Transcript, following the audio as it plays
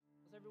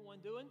everyone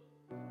doing?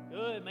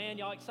 Good, man.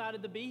 Y'all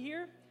excited to be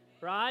here?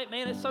 Right?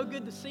 Man, it's so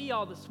good to see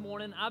y'all this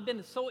morning. I've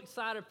been so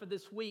excited for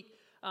this week.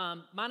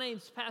 My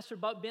name's Pastor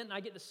Buck Benton. I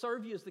get to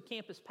serve you as the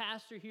campus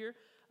pastor here.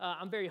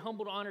 I'm very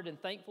humbled, honored, and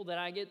thankful that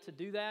I get to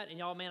do that. And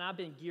y'all, man, I've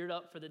been geared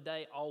up for the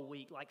day all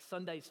week. Like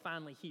Sunday's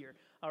finally here,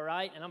 all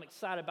right? And I'm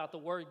excited about the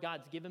word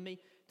God's given me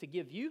to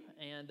give you.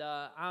 And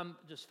I'm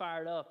just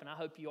fired up, and I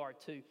hope you are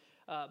too.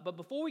 But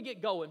before we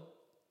get going,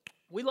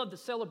 we love to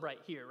celebrate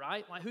here,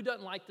 right? Like, who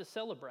doesn't like to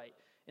celebrate?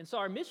 And so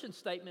our mission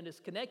statement is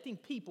connecting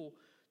people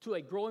to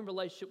a growing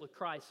relationship with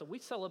Christ. So we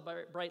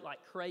celebrate like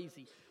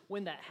crazy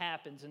when that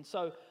happens. And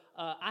so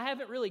I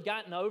haven't really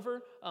gotten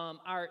over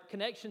our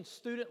Connection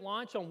student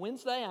launch on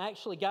Wednesday. I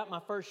actually got my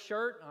first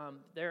shirt.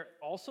 They're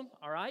awesome,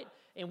 all right?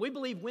 And we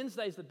believe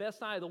Wednesday is the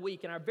best night of the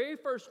week. And our very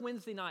first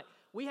Wednesday night,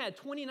 we had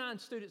 29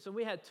 students, and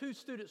we had 2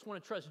 students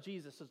want to trust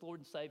Jesus as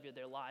Lord and Savior of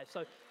their lives.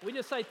 So we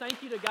just say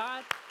thank you to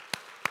God.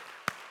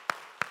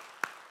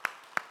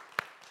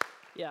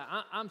 Yeah,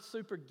 I'm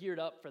super geared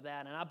up for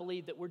that, and I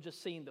believe that we're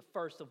just seeing the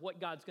first of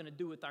what God's going to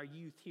do with our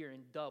youth here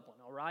in Dublin,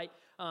 all right?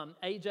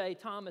 AJ,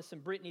 Thomas,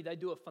 and Brittany, they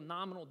do a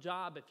phenomenal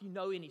job. If you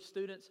know any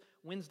students,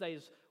 Wednesday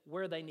is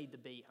where they need to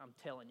be, I'm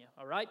telling you,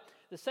 all right?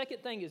 The second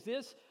thing is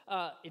this.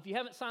 If you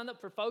haven't signed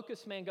up for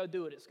Focus, man, go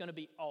do it. It's going to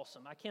be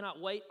awesome. I cannot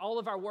wait. All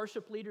of our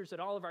worship leaders at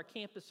all of our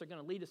campus are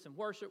going to lead us in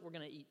worship. We're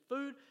going to eat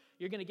food.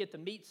 You're going to get to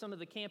meet some of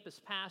the campus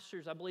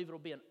pastors. I believe it'll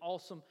be an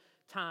awesome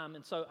time,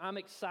 and so I'm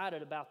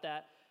excited about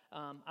that.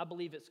 I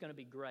believe it's going to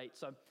be great.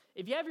 So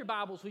if you have your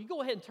Bibles, will you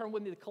go ahead and turn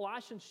with me to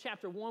Colossians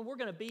chapter 1. We're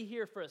going to be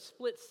here for a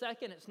split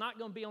second. It's not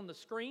going to be on the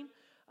screen.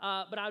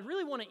 But I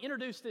really want to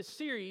introduce this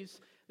series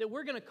that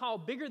we're going to call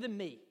Bigger Than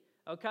Me,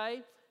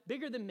 okay?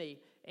 Bigger Than Me.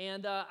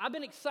 And I've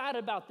been excited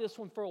about this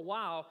one for a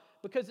while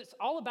because it's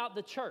all about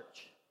the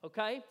church,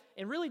 okay?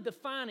 And really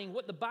defining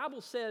what the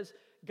Bible says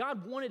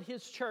God wanted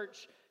His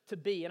church to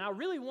be. And I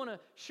really want to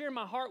share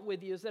my heart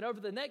with you is that over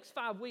the next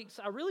 5 weeks,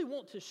 I really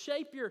want to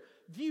shape your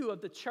view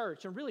of the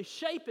church and really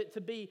shape it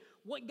to be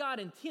what God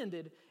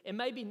intended and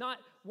maybe not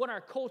what our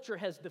culture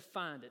has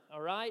defined it,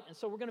 all right? And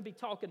so we're going to be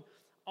talking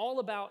all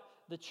about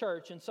the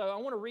church. And so I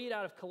want to read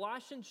out of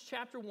Colossians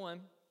chapter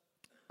 1.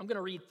 I'm going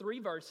to read 3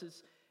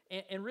 verses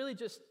and really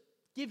just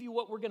give you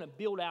what we're going to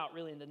build out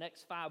really in the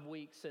next 5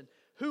 weeks and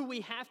who we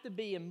have to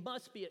be and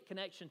must be at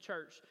Connection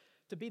Church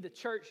to be the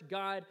church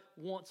God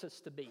wants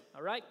us to be,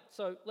 all right?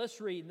 So let's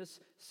read.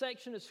 This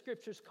section of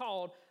Scripture is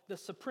called The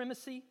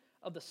Supremacy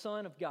of the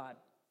Son of God.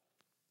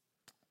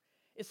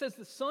 It says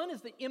the Son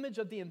is the image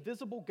of the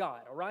invisible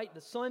God, all right?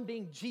 The Son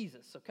being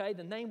Jesus, okay?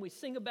 The name we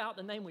sing about,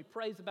 the name we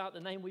praise about,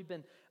 the name we've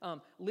been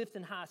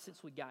lifting high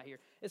since we got here.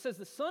 It says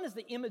the Son is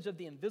the image of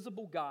the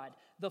invisible God,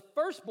 the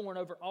firstborn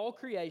over all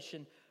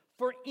creation.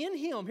 For in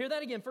Him, hear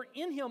that again, for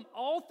in Him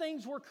all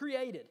things were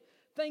created,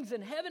 things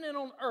in heaven and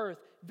on earth,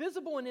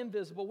 visible and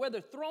invisible, whether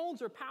thrones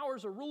or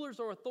powers or rulers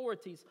or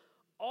authorities,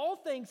 all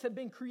things have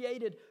been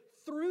created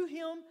through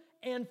Him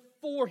and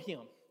for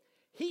Him.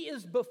 He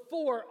is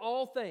before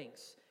all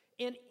things,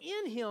 and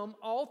in Him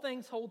all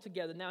things hold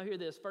together. Now hear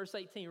this, verse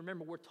 18,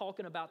 remember we're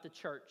talking about the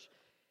church.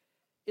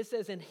 It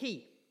says, and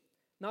He,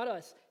 not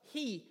us,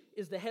 He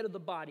is the head of the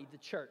body, the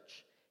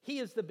church. He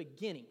is the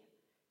beginning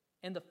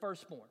and the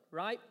firstborn,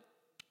 right,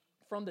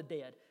 from the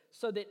dead,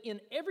 so that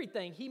in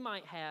everything He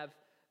might have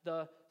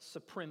the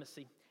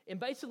supremacy. And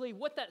basically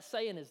what that's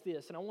saying is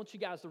this, and I want you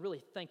guys to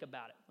really think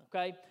about it,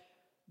 okay?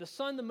 The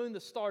sun, the moon,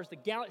 the stars, the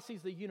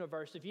galaxies, the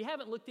universe. If you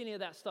haven't looked any of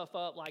that stuff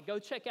up, like go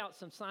check out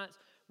some science.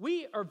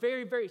 We are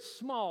very, very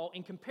small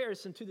in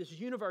comparison to this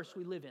universe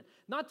we live in,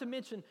 not to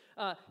mention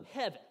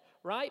heaven,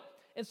 right?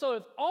 And so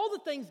if all the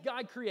things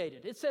God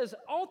created, it says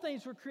all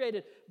things were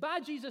created by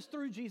Jesus,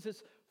 through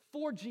Jesus,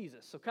 for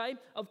Jesus, okay?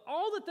 Of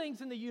all the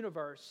things in the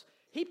universe,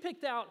 He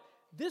picked out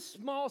this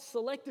small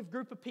selective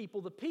group of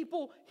people, the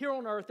people here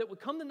on earth that would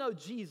come to know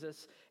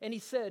Jesus, and He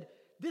said,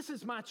 this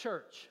is my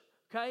church,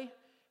 okay?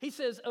 He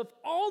says, of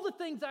all the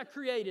things I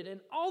created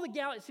and all the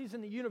galaxies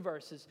and the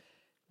universes,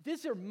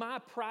 these are my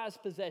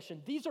prized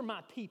possession. These are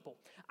my people.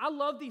 I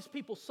love these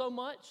people so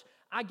much,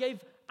 I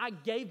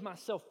gave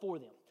myself for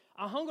them.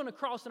 I hung on a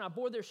cross and I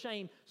bore their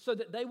shame so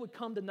that they would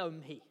come to know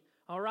me,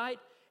 all right?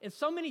 And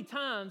so many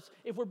times,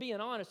 if we're being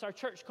honest, our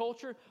church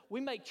culture,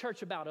 we make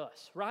church about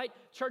us, right?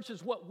 Church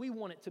is what we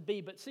want it to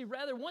be. But see,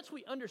 rather, once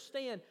we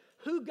understand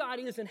who God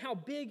is and how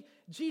big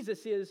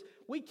Jesus is,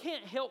 we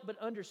can't help but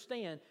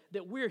understand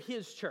that we're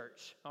His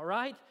church, all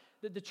right?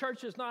 That the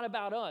church is not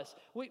about us.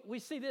 We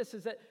see this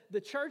is that the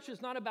church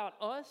is not about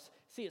us.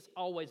 See, it's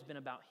always been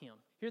about Him.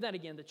 Hear that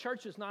again. The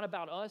church is not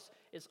about us.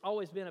 It's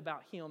always been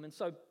about Him. And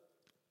so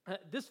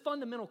this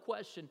fundamental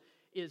question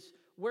is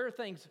where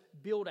things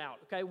build out,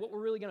 okay? What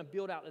we're really going to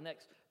build out the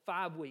next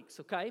 5 weeks,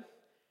 okay?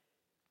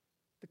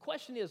 The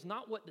question is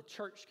not what the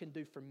church can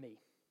do for me,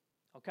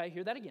 okay?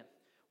 Hear that again.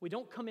 We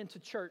don't come into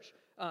church,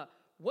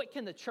 what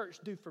can the church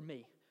do for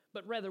me?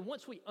 But rather,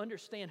 once we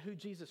understand who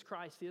Jesus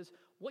Christ is,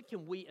 what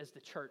can we as the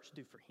church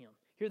do for Him?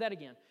 Hear that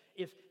again.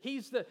 If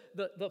He's the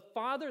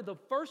Father, the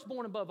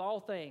firstborn above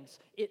all things,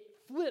 it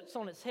flips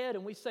on its head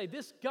and we say,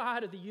 this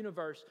God of the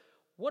universe,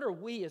 what are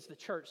we as the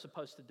church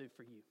supposed to do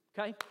for you?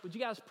 Okay? Would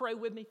you guys pray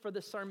with me for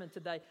this sermon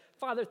today?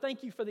 Father,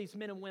 thank you for these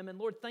men and women.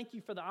 Lord, thank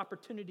you for the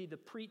opportunity to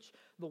preach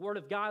the Word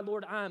of God.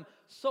 Lord, I'm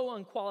so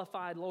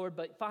unqualified, Lord,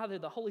 but Father,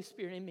 the Holy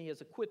Spirit in me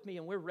has equipped me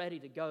and we're ready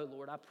to go,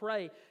 Lord. I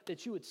pray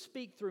that you would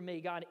speak through me,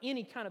 God,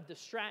 any kind of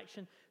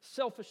distraction,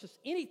 selfishness,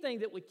 anything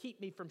that would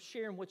keep me from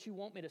sharing what you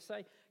want me to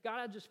say. God,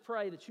 I just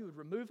pray that you would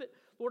remove it.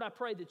 Lord, I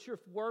pray that your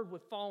word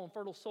would fall on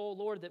fertile soil,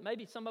 Lord, that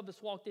maybe some of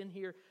us walked in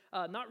here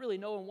not really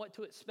knowing what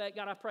to expect.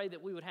 God, I pray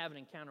that we would have an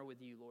encounter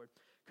with you, Lord.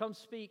 Come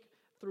speak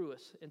through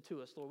us and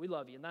to us, Lord. We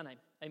love you. In thy name,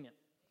 amen.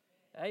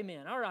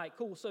 Amen. All right,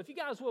 cool. So if you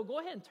guys will, go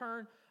ahead and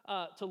turn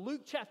to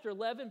Luke chapter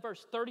 11,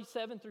 verse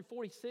 37 through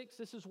 46.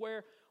 This is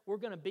where we're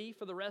going to be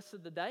for the rest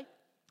of the day.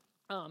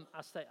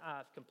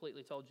 I've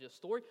completely told you a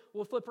story.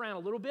 We'll flip around a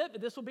little bit,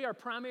 but this will be our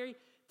primary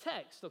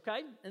text,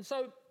 okay? And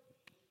so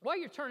while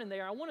you're turning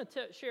there, I want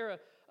to share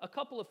a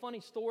couple of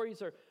funny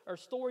stories or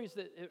stories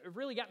that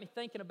really got me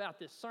thinking about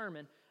this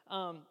sermon.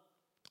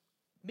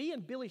 Me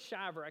and Billy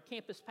Shiver, our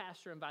campus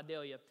pastor in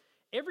Vidalia,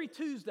 every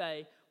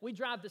Tuesday we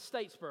drive to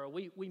Statesboro.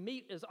 We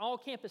meet as all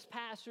campus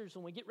pastors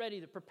and we get ready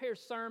to prepare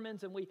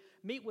sermons and we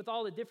meet with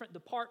all the different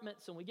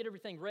departments and we get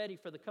everything ready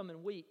for the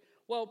coming week.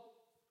 Well,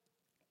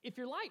 if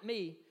you're like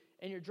me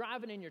and you're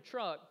driving in your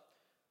truck,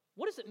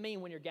 what does it mean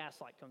when your gas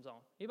light comes on?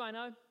 Anybody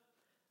know?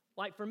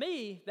 Like for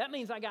me, that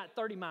means I got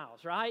 30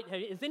 miles, right?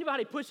 Has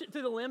anybody pushed it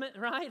to the limit,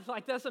 right?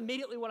 Like that's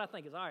immediately what I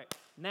think is, all right,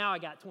 now I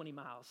got 20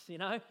 miles, you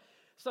know?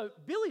 So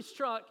Billy's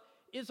truck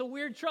is a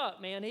weird truck,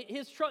 man.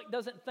 His truck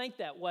doesn't think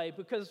that way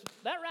because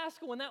that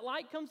rascal, when that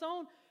light comes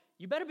on,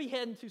 you better be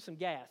heading to some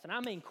gas, and I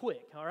mean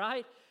quick, all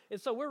right? And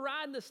so we're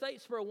riding to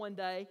Statesboro one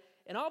day,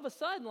 and all of a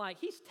sudden, like,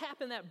 he's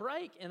tapping that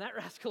brake, and that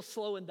rascal's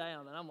slowing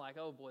down, and I'm like,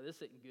 oh, boy, this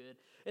isn't good.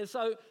 And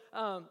so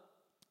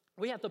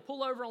we have to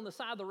pull over on the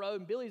side of the road,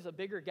 and Billy's a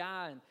bigger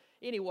guy, and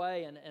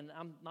anyway, and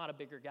I'm not a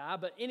bigger guy,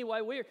 but anyway,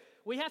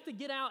 we have to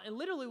get out, and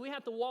literally we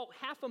have to walk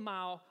half a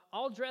mile,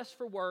 all dressed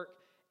for work,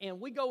 and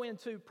we go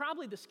into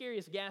probably the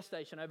scariest gas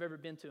station I've ever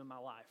been to in my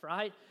life,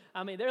 right?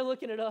 I mean, they're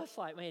looking at us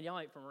like, man, y'all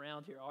ain't from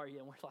around here, are you?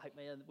 And we're like,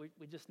 man,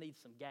 we just need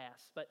some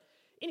gas. But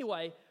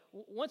anyway,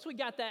 once we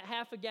got that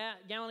half a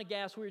gallon of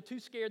gas, we were too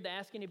scared to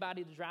ask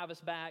anybody to drive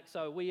us back,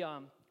 so we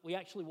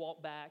actually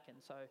walked back.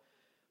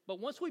 But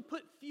once we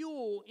put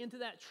fuel into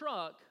that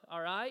truck,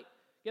 all right,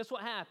 guess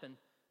what happened?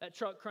 That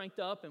truck cranked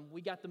up and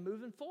we got to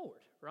moving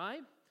forward,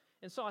 right?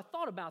 And so I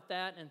thought about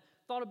that and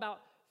thought about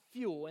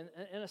fuel.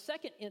 And a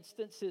second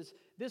instance is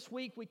this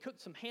week we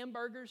cooked some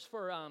hamburgers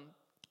for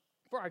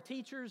our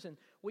teachers and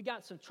we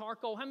got some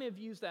charcoal. How many of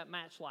you use that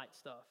matchlight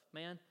stuff?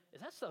 Man,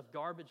 is that stuff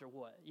garbage or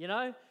what? You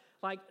know?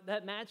 Like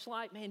that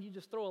matchlight, man, you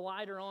just throw a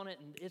lighter on it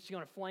and it's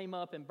going to flame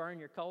up and burn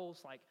your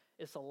coals. Like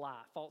it's a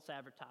lie, false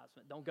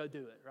advertisement. Don't go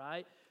do it,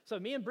 right? So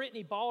me and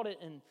Brittany bought it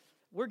and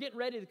we're getting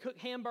ready to cook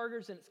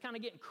hamburgers and it's kind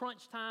of getting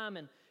crunch time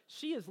and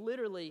she is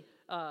literally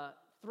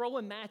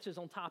throwing matches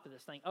on top of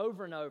this thing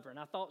over and over. And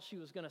I thought she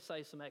was going to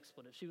say some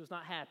expletives. She was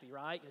not happy,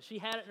 right? Because she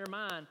had it in her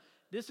mind,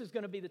 this is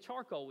going to be the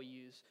charcoal we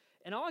use.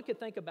 And all I could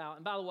think about,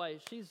 and by the way,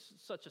 she's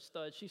such a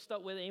stud. She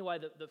stuck with it. Anyway,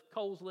 the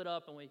coals lit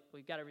up and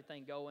we got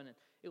everything going and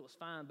it was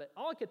fine. But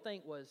all I could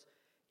think was,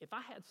 if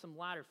I had some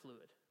lighter fluid,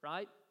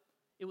 right,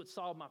 it would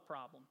solve my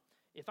problem.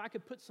 If I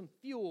could put some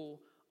fuel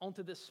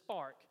onto this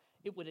spark,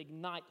 it would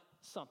ignite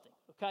something,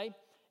 okay?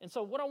 And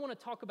so what I want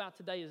to talk about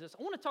today is this.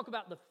 I want to talk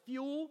about the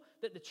fuel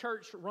that the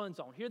church runs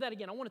on. Hear that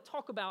again. I want to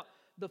talk about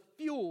the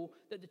fuel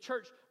that the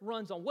church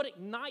runs on. What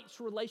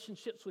ignites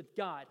relationships with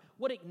God.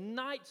 What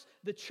ignites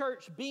the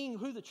church being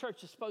who the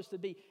church is supposed to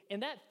be.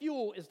 And that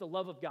fuel is the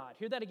love of God.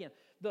 Hear that again.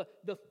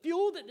 The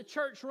fuel that the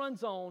church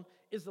runs on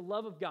is the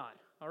love of God.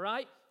 All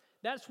right?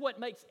 That's what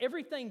makes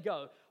everything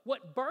go.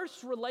 What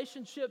bursts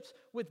relationships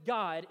with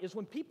God is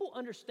when people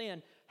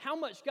understand how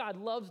much God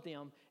loves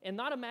them, and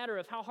not a matter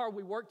of how hard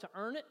we work to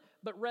earn it,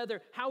 but rather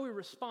how we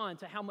respond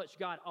to how much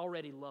God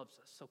already loves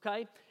us,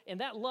 okay? And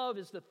that love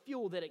is the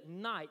fuel that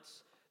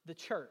ignites the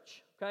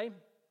church, okay?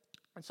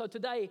 And so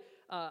today,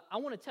 I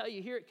want to tell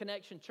you here at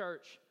Connection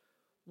Church,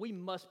 we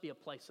must be a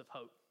place of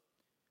hope.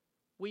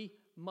 We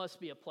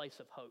must be a place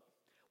of hope.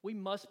 We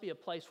must be a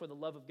place where the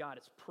love of God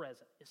is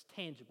present. It's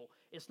tangible.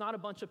 It's not a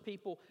bunch of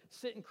people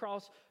sitting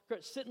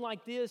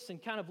like this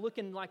and kind of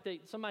looking like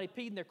somebody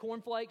peed in their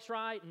cornflakes,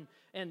 right?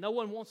 And no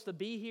one wants to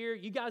be here.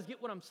 You guys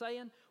get what I'm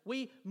saying?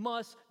 We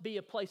must be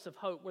a place of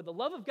hope where the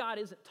love of God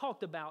isn't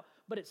talked about,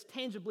 but it's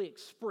tangibly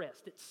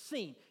expressed. It's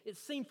seen.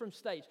 It's seen from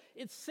stage.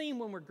 It's seen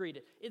when we're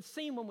greeted. It's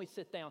seen when we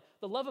sit down.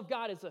 The love of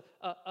God is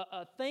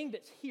a thing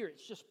that's here.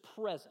 It's just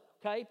present,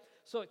 okay?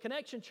 So at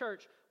Connection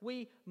Church,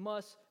 we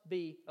must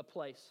be a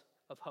place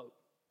of hope.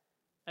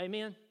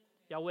 Amen?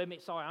 Y'all with me?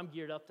 Sorry, I'm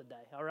geared up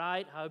today, all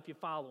right? I hope you're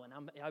following. I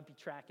hope you're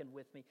tracking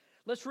with me.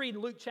 Let's read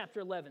Luke chapter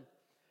 11,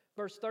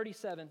 verse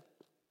 37.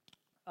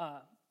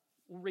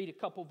 We'll read a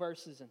couple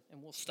verses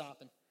and we'll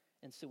stop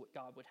and see what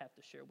God would have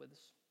to share with us.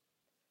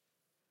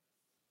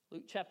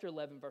 Luke chapter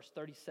 11, verse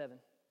 37.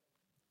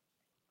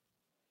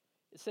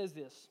 It says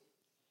this.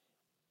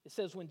 It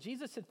says, when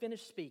Jesus had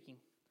finished speaking,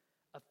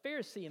 a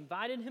Pharisee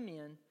invited him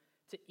in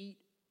to eat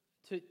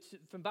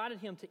invited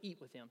him to eat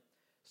with him.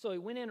 So he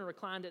went in and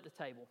reclined at the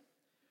table.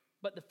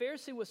 But the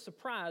Pharisee was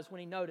surprised when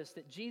he noticed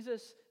that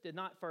Jesus did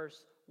not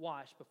first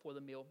wash before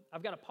the meal.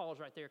 I've got to pause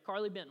right there.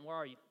 Carly Benton, where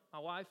are you? My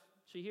wife,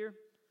 she here?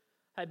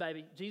 Hey,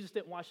 baby, Jesus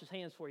didn't wash his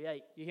hands before he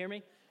ate. You hear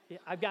me?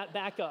 I've got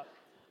backup.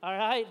 All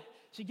right?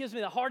 She gives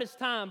me the hardest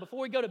time before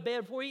we go to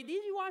bed, before we eat.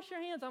 Did you wash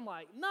your hands? I'm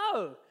like,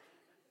 no,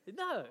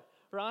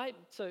 right?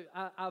 So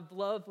I've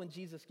loved when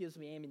Jesus gives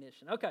me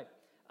ammunition. Okay.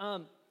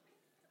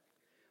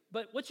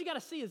 But what you got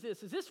to see is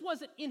this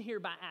wasn't in here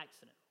by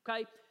accident,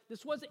 okay?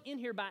 This wasn't in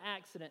here by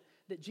accident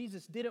that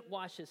Jesus didn't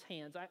wash his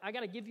hands. I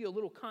got to give you a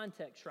little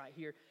context right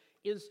here.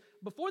 Is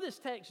before this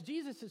text,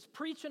 Jesus is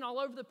preaching all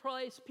over the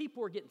place.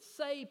 People are getting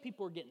saved.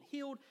 People are getting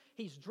healed.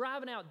 He's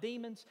driving out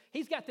demons.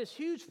 He's got this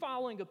huge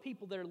following of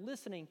people that are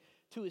listening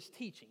to his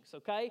teachings,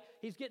 okay?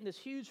 He's getting this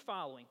huge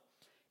following.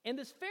 And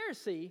this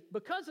Pharisee,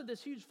 because of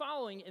this huge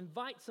following,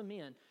 invites him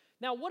in.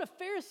 Now, what a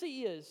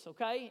Pharisee is,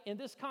 okay, in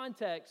this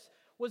context,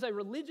 was a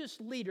religious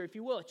leader, if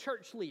you will, a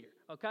church leader,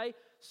 okay?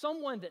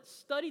 Someone that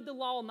studied the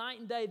law night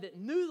and day, that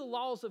knew the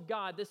laws of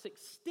God, this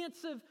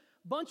extensive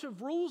bunch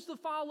of rules to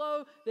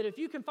follow, that if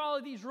you can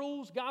follow these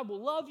rules, God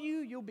will love you,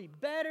 you'll be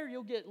better,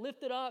 you'll get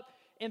lifted up.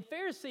 And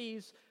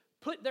Pharisees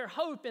put their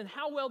hope in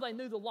how well they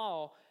knew the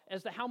law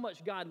as to how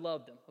much God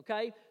loved them,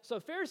 okay? So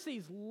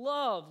Pharisees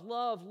love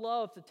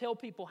to tell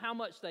people how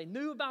much they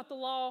knew about the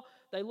law.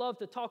 They love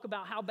to talk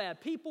about how bad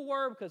people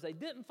were because they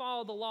didn't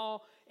follow the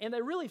law, and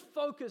they really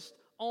focused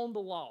on the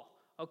law,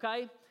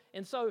 okay?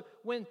 And so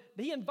when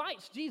he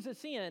invites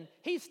Jesus in,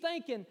 he's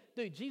thinking,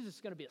 dude, Jesus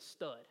is going to be a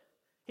stud.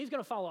 He's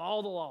going to follow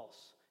all the laws.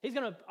 He's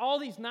going to, all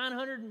these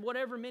 900 and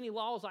whatever many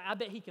laws, I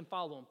bet he can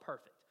follow them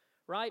perfect,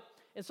 right?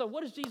 And so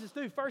what does Jesus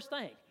do first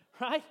thing,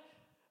 right?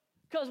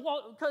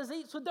 Because he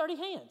eats with dirty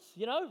hands,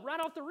 right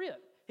off the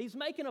rip. He's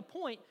making a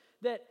point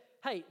that,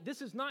 hey,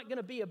 this is not going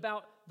to be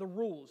about the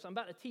rules. I'm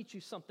about to teach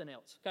you something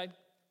else, okay?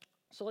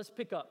 So let's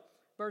pick up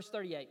verse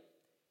 39.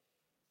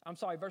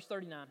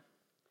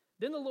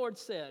 Then the Lord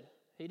said,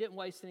 he didn't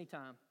waste any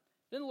time.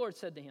 Then the Lord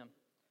said to him,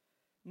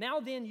 now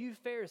then, you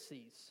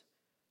Pharisees,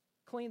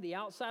 clean the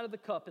outside of the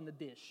cup and the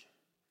dish,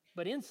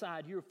 but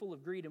inside you are full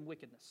of greed and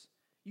wickedness.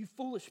 You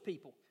foolish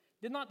people,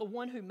 did not the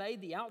one who made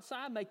the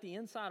outside make the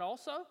inside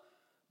also?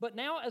 But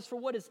now as for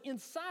what is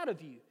inside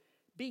of you,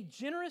 be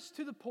generous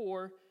to the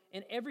poor,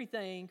 and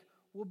everything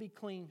will be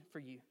clean for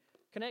you.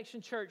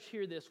 Connection Church,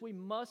 hear this. We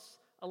must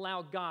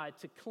allow God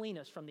to clean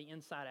us from the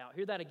inside out.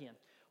 Hear that again.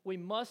 We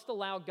must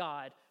allow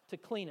God to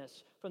clean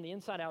us from the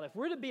inside out. If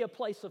we're to be a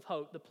place of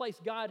hope, the place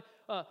God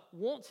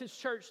wants his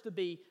church to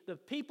be, the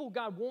people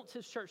God wants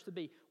his church to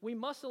be, we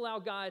must allow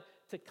God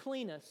to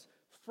clean us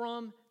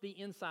from the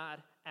inside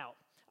out.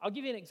 I'll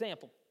give you an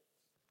example.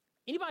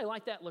 Anybody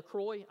like that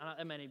LaCroix?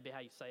 That may not be how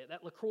you say it.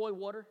 That LaCroix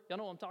water, y'all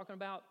know what I'm talking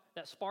about?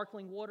 That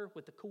sparkling water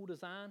with the cool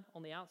design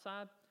on the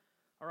outside?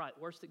 All right,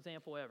 worst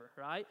example ever,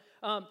 right?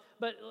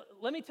 But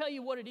let me tell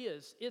you what it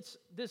is. It's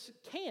this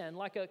can,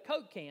 like a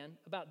Coke can,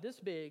 about this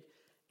big,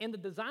 and the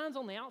designs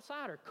on the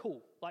outside are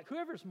cool. Like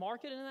whoever's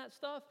marketing that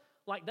stuff,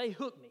 like they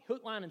hook me,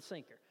 hook, line, and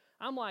sinker.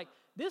 I'm like,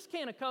 this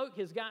can of Coke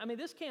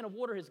this can of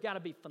water has got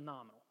to be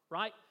phenomenal,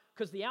 right?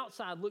 Because the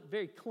outside looked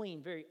very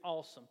clean, very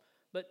awesome.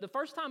 But the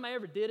first time I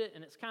ever did it,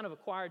 and it's kind of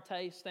acquired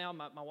taste now,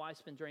 my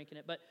wife's been drinking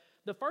it, but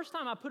the first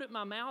time I put it in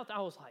my mouth,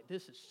 I was like,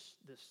 this is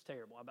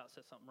terrible. I'm about to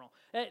say something wrong.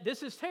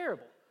 This is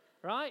terrible,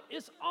 right?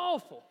 It's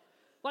awful.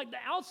 Like the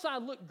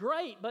outside looked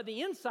great, but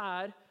the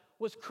inside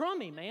was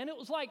crummy, man. It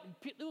was like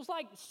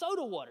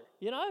soda water,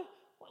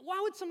 Why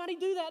would somebody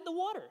do that to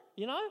water,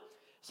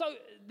 So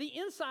the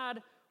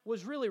inside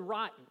was really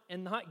rotten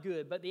and not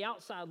good, but the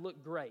outside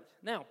looked great.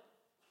 Now,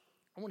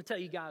 I want to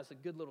tell you guys a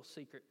good little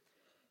secret.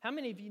 How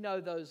many of you know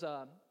those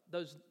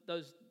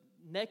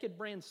Naked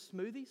brand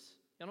smoothies?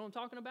 Y'all know what I'm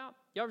talking about?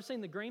 You ever seen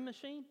the Green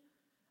Machine?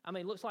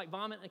 It looks like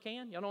vomit in a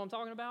can. Y'all know what I'm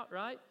talking about,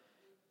 right?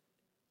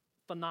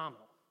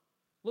 Phenomenal.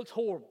 Looks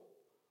horrible.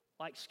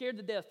 Like scared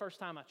to death first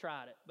time I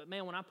tried it. But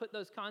man, when I put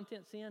those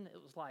contents in,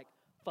 it was like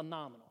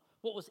phenomenal.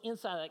 What was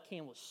inside that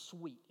can was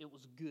sweet. It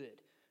was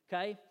good,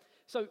 okay?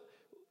 So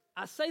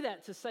I say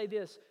that to say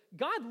this.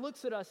 God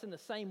looks at us in the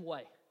same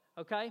way,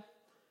 okay?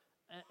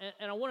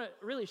 And I want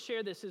to really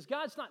share this, is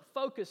God's not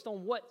focused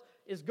on what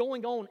is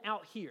going on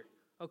out here,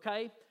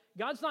 okay?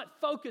 God's not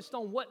focused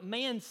on what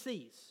man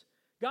sees.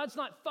 God's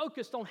not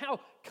focused on how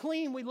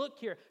clean we look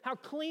here, how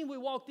clean we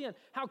walked in,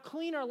 how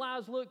clean our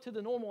lives look to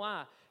the normal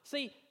eye.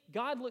 See,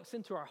 God looks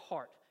into our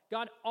heart.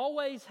 God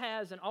always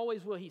has and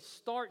always will. He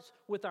starts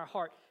with our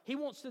heart. He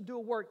wants to do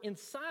a work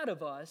inside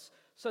of us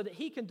so that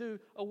he can do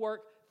a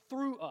work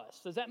through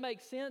us. Does that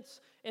make sense?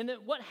 And then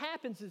what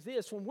happens is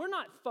this: when we're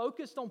not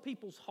focused on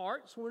people's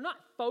hearts, when we're not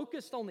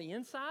focused on the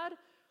inside,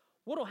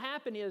 what will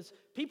happen is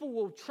people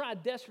will try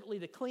desperately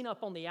to clean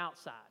up on the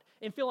outside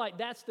and feel like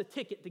that's the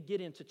ticket to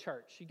get into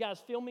church. You guys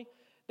feel me?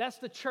 That's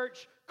the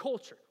church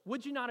culture.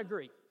 Would you not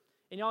agree?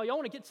 And y'all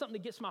want to get something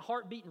that gets my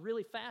heart beating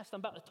really fast? I'm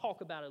about to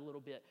talk about it a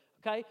little bit,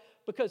 okay?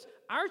 Because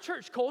our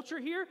church culture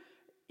here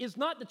is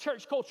not the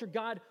church culture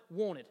God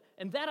wanted.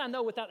 And that I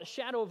know without a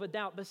shadow of a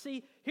doubt. But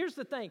see, here's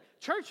the thing.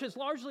 Church has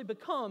largely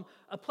become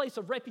a place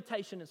of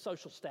reputation and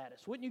social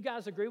status. Wouldn't you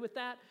guys agree with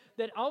that?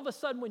 That all of a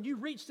sudden when you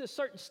reach this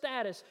certain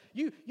status,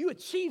 you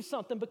achieve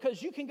something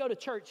because you can go to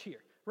church here,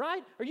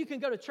 right? Or you can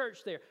go to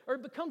church there. Or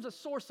it becomes a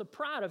source of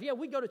pride of, yeah,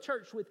 we go to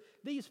church with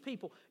these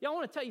people. Y'all, I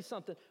want to tell you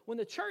something. When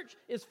the church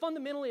is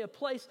fundamentally a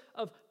place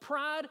of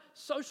pride,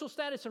 social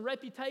status, and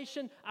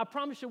reputation, I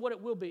promise you what it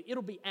will be.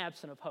 It'll be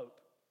absent of hope.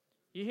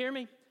 You hear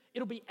me?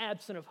 It'll be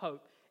absent of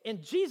hope. And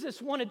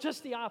Jesus wanted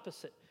just the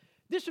opposite.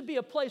 This should be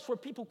a place where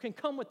people can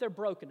come with their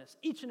brokenness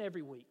each and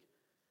every week.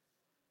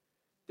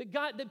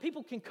 That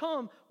people can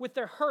come with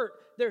their hurt,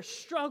 their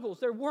struggles,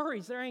 their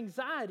worries, their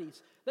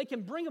anxieties. They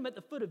can bring them at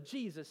the foot of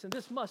Jesus. And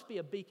this must be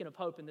a beacon of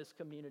hope in this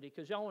community,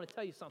 because y'all want to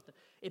tell you something.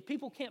 If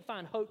people can't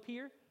find hope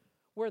here,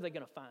 where are they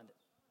going to find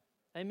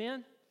it?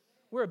 Amen?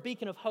 We're a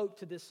beacon of hope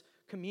to this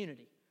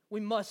community. We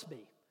must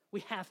be.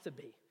 We have to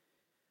be.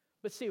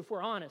 But see, if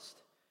we're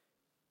honest,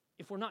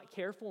 if we're not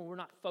careful and we're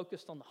not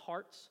focused on the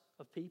hearts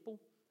of people,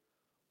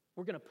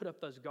 we're going to put up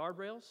those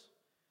guardrails,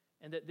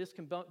 and that this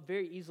can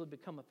very easily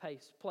become a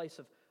place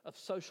of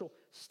social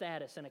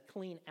status and a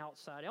clean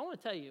outside. I want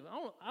to tell you,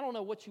 I don't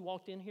know what you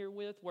walked in here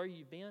with, where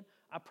you've been.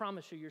 I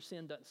promise you, your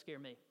sin doesn't scare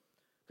me,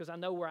 because I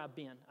know where I've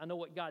been. I know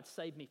what God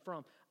saved me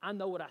from. I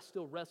know what I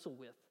still wrestle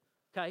with,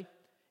 okay?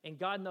 And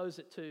God knows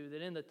it too,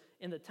 that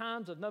in the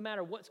times of no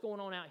matter what's going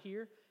on out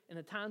here, in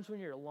the times when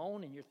you're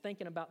alone and you're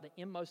thinking about the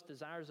inmost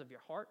desires of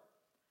your heart,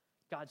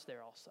 God's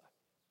there also.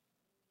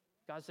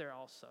 God's there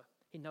also.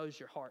 He knows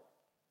your heart.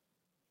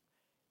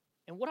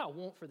 And what I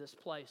want for this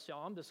place,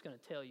 y'all, I'm just going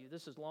to tell you,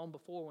 this is long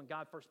before when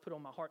God first put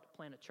on my heart to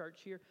plant a church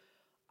here.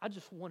 I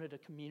just wanted a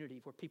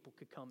community where people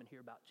could come and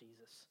hear about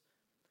Jesus.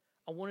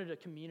 I wanted a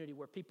community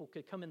where people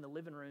could come in the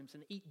living rooms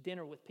and eat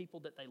dinner with people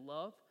that they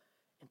love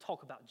and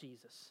talk about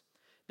Jesus.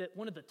 That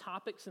one of the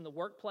topics in the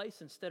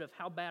workplace, instead of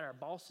how bad our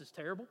boss is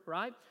terrible,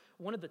 right?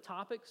 One of the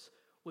topics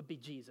would be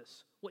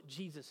Jesus, what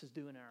Jesus is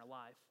doing in our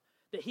life.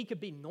 That he could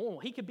be normal.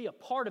 He could be a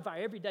part of our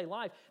everyday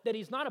life. That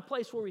he's not a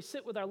place where we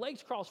sit with our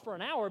legs crossed for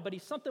an hour, but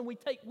he's something we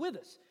take with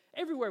us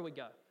everywhere we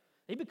go.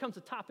 He becomes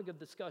a topic of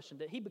discussion,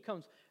 that he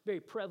becomes very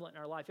prevalent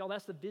in our life. Y'all,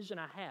 that's the vision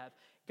I have.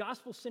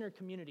 Gospel-centered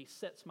community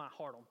sets my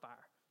heart on fire.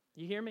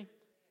 You hear me?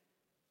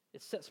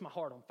 It sets my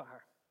heart on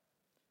fire.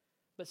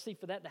 But see,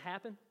 for that to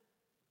happen,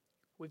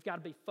 we've got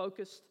to be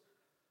focused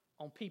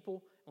on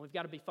people, and we've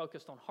got to be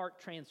focused on heart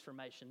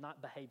transformation,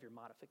 not behavior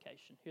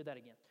modification. Hear that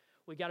again.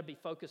 We've got to be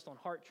focused on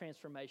heart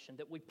transformation,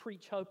 that we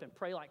preach hope and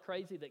pray like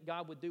crazy that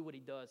God would do what he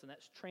does, and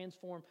that's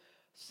transform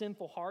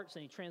sinful hearts,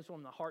 and he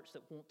transforms the hearts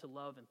that want to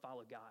love and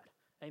follow God.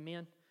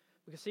 Amen?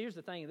 Because here's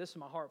the thing, and this is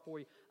my heart for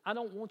you. I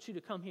don't want you to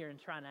come here and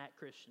try and act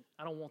Christian.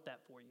 I don't want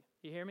that for you.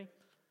 You hear me?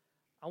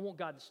 I want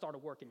God to start a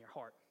work in your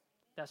heart.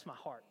 That's my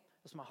heart.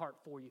 That's my heart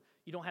for you.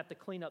 You don't have to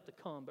clean up to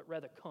come, but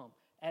rather come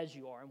as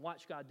you are and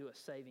watch God do a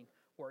saving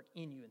work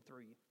in you and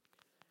through you.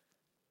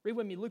 Read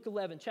with me Luke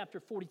 11, chapter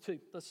 42.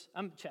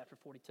 I'm chapter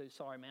 42,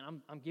 sorry,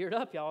 man. I'm geared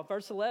up, y'all.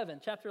 Verse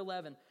 11, chapter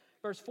 11,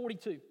 verse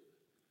 42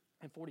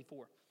 and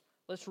 44.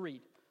 Let's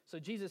read. So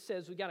Jesus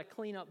says we got to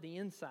clean up the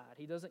inside.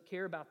 He doesn't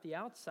care about the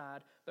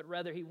outside, but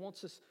rather he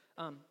wants us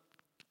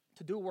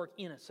to do a work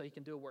in us so he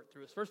can do a work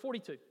through us. Verse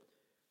 42.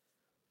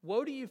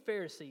 Woe to you,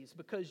 Pharisees,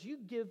 because you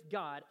give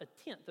God a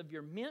tenth of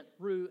your mint,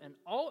 rue, and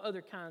all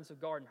other kinds of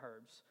garden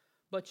herbs,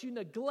 but you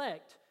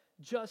neglect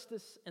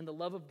justice and the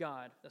love of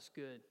God. That's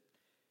good.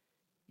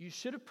 You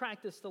should have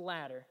practiced the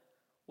latter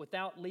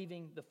without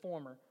leaving the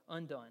former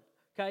undone.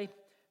 Okay?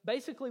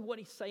 Basically what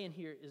he's saying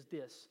here is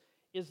this,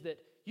 is that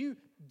you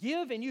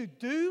give and you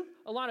do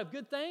a lot of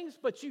good things,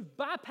 but you've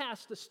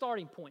bypassed the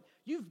starting point.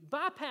 You've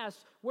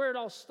bypassed where it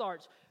all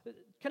starts.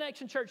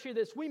 Connection Church, hear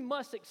this. We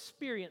must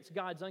experience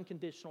God's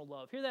unconditional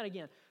love. Hear that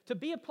again. To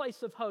be a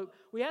place of hope,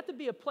 we have to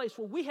be a place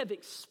where we have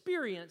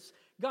experienced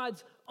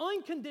God's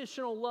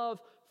unconditional love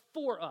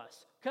for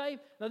us. Okay?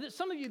 Now,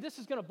 some of you, this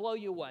is going to blow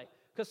you away.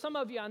 Because some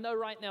of you, I know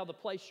right now the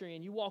place you're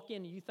in, you walk in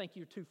and you think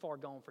you're too far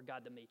gone for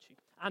God to meet you.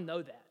 I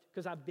know that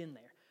because I've been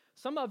there.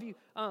 Some of you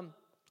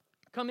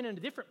come in a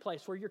different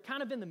place where you're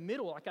kind of in the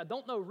middle, like I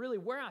don't know really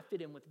where I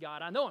fit in with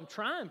God. I know I'm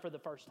trying for the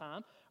first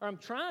time, or I'm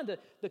trying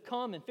to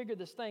come and figure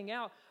this thing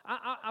out.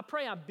 I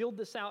pray I build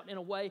this out in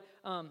a way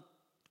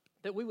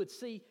that we would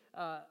see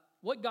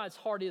what God's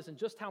heart is and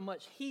just how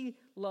much he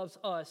loves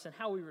us and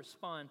how we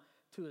respond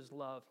to his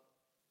love.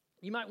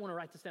 You might want to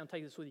write this down,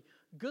 take this with you.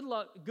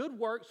 Good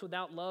works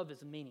without love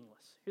is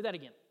meaningless. Hear that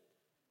again.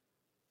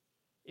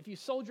 If you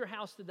sold your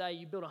house today,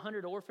 you built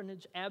 100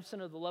 orphanage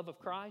absent of the love of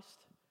Christ,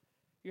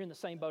 you're in the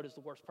same boat as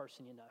the worst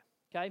person you know.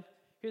 Okay?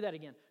 Hear that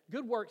again.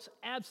 Good works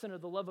absent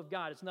of the love of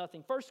God is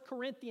nothing. 1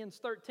 Corinthians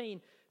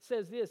 13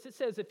 says this. It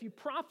says, if you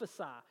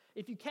prophesy,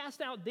 if you cast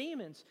out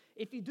demons,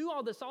 if you do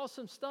all this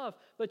awesome stuff,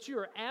 but you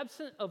are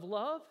absent of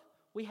love,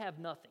 we have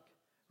nothing.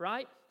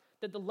 Right?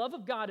 That the love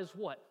of God is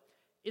what?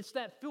 It's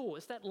that fuel.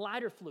 It's that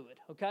lighter fluid,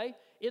 okay?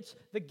 It's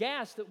the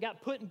gas that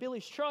got put in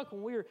Billy's truck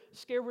when we were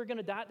scared we were going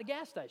to die at the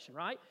gas station,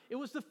 right? It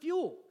was the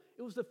fuel.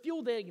 It was the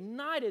fuel that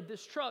ignited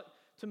this truck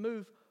to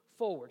move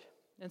forward.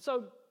 And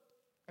so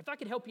If I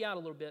could help you out a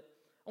little bit,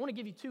 I want to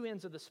give you two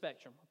ends of the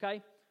spectrum,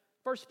 okay?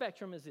 First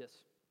spectrum is this.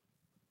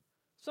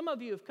 Some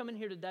of you have come in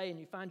here today and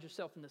you find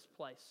yourself in this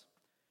place.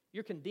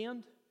 You're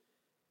condemned.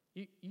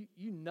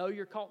 You know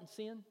you're caught in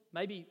sin.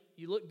 Maybe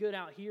you look good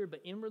out here,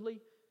 but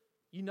inwardly,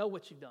 you know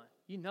what you've done.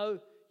 You know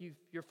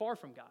you're far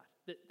from God,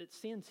 that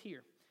sin's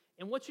here.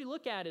 And what you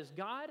look at is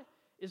God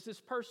is this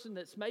person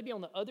that's maybe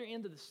on the other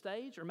end of the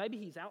stage, or maybe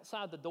he's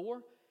outside the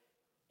door,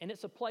 and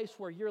it's a place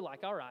where you're like,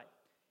 all right,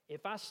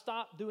 if I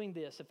stop doing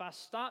this, if I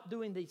stop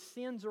doing these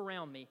sins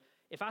around me,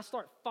 if I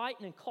start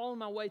fighting and clawing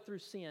my way through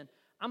sin,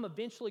 I'm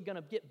eventually going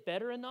to get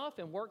better enough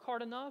and work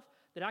hard enough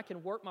that I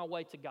can work my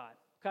way to God,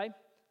 okay?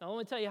 Now, I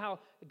want to tell you how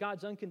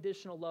God's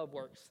unconditional love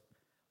works.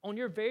 On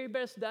your very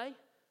best day,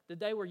 the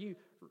day where you,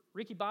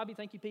 Ricky Bobby,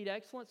 thank you, Pete,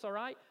 excellence, all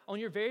right? On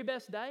your very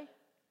best day,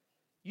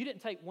 you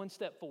didn't take one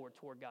step forward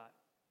toward God.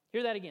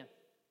 Hear that again.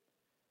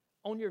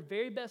 On your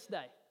very best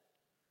day,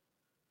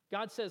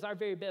 God says our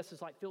very best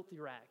is like filthy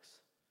rags.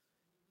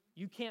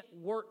 You can't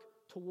work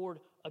toward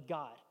a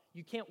God.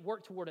 You can't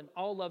work toward an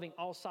all-loving,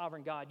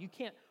 all-sovereign God. You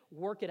can't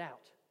work it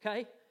out,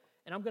 okay?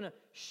 And I'm going to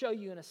show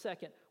you in a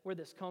second where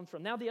this comes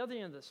from. Now, the other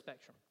end of the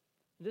spectrum.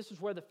 This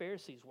is where the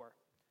Pharisees were.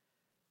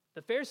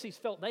 The Pharisees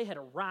felt they had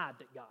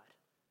arrived at God.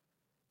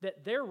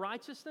 That their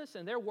righteousness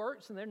and their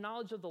works and their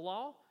knowledge of the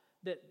law,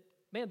 that,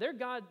 man,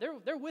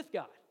 they're with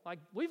God. Like,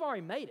 we've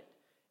already made it.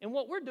 And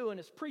what we're doing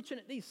is preaching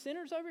at these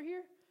sinners over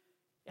here.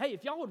 Hey,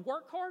 if y'all would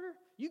work harder,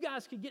 you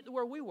guys could get to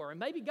where we were. And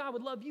maybe God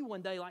would love you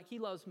one day like he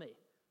loves me.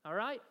 All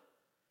right?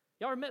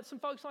 Y'all ever met some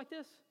folks like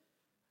this?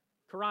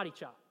 Karate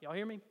chop. Y'all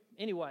hear me?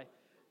 Anyway.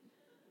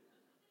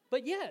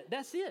 But yeah,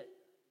 that's it.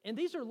 And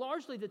these are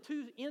largely the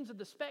two ends of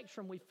the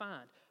spectrum we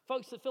find.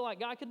 Folks that feel like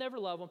God could never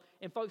love them,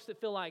 and folks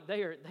that feel like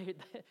they're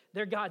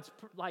God's,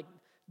 like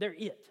they're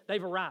it.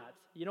 They've arrived.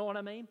 You know what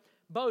I mean?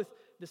 Both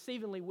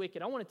deceivingly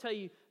wicked. I want to tell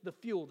you the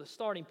fuel, the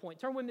starting point.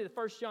 Turn with me to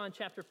 1 John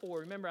chapter 4.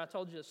 Remember I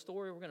told you the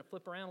story. We're going to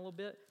flip around a little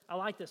bit. I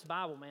like this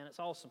Bible, man. It's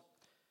awesome.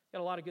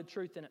 Got a lot of good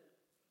truth in it.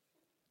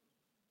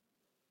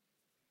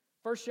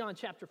 1 John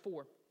chapter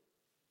 4,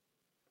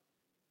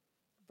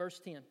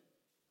 verse 10.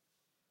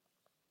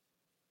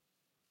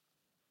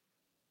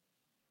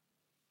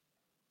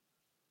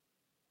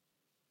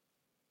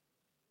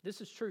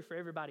 This is true for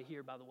everybody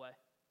here, by the way.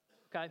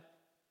 Okay? I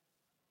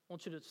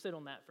want you to sit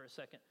on that for a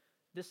second.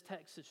 This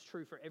text is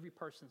true for every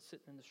person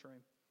sitting in this room.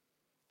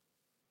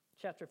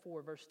 Chapter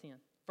 4, verse 10.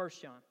 1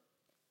 John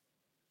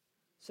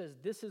says,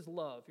 this is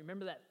love. You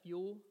remember that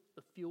fuel?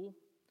 The fuel?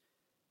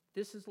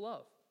 This is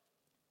love.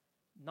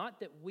 Not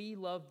that we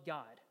loved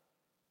God,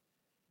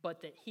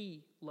 but that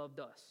he loved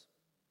us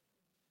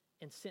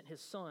and sent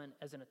his son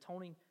as an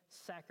atoning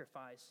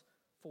sacrifice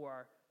for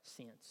our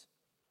sins.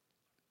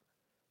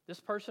 This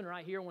person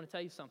right here, I want to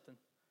tell you something.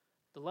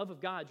 The love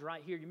of God's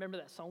right here. You remember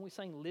that song we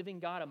sang, Living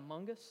God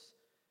Among Us?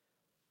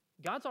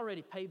 God's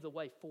already paved the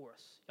way for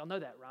us. Y'all know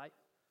that, right?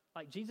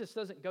 Like Jesus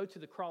doesn't go to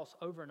the cross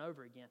over and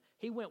over again.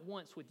 He went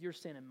once with your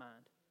sin in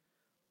mind.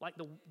 Like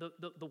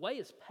the way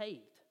is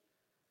paved.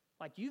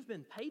 Like you've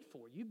been paid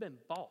for. You've been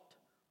bought.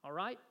 All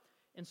right?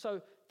 And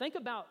so think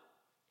about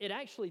it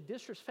actually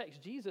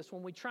disrespects Jesus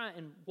when we try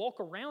and walk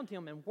around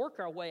him and work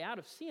our way out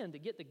of sin to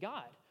get to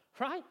God.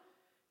 Right?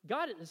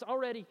 God has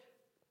already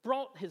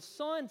brought his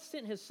son,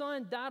 sent his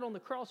son, died on the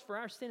cross for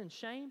our sin and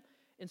shame.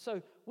 And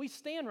so we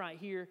stand right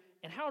here,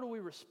 and how do we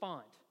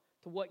respond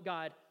to what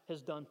God has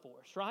done for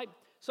us, right?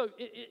 So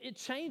it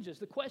changes.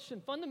 The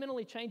question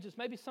fundamentally changes.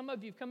 Maybe some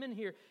of you have come in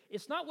here.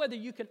 It's not whether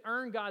you can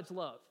earn God's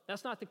love.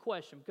 That's not the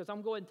question, because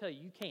I'm going to tell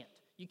you, you can't.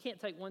 You can't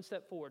take one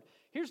step forward.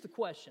 Here's the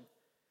question.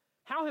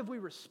 How have we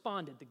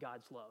responded to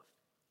God's love?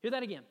 Hear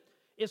that again.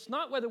 It's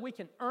not whether we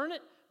can earn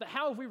it, but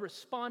how have we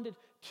responded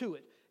to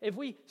it? If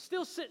we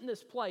still sit in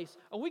this place,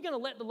 are we going to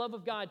let the love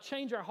of God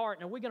change our heart,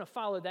 and are we going to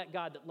follow that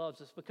God that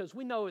loves us? Because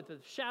we know with the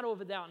shadow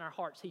of a doubt in our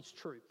hearts, he's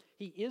true.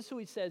 He is who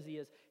he says he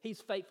is. He's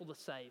faithful to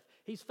save.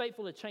 He's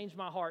faithful to change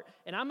my heart.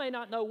 And I may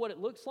not know what it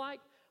looks like,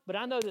 but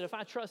I know that if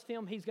I trust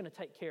him, he's going to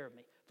take care of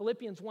me.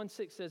 Philippians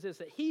 1:6 says this,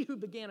 that he who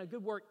began a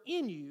good work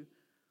in you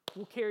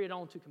will carry it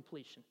on to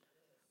completion.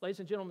 Ladies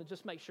and gentlemen,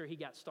 just make sure he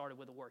got started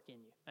with a work in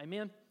you.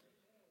 Amen?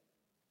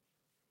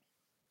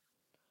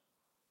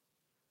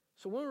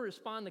 So when we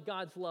respond to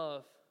God's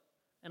love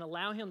and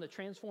allow him to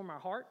transform our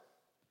heart,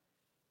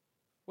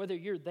 whether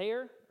you're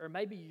there or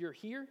maybe you're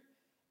here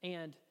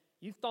and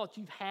you've thought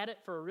you've had it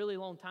for a really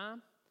long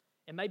time,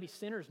 and maybe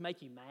sinners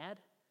make you mad,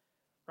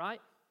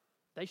 right?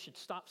 They should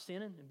stop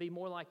sinning and be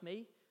more like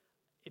me.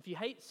 If you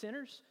hate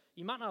sinners,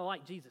 you might not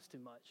like Jesus too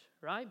much,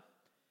 right?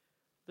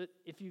 But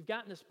if you've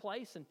gotten this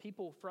place and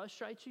people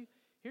frustrate you,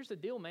 here's the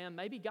deal, man.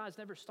 Maybe God's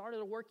never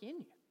started a work in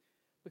you.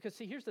 Because,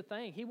 see, here's the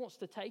thing. He wants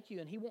to take you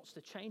and he wants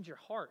to change your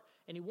heart.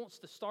 And he wants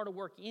to start a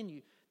work in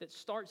you that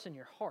starts in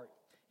your heart.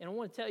 And I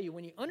want to tell you,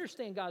 when you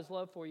understand God's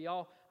love for you,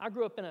 y'all, I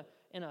grew up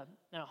in a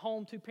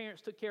home. Two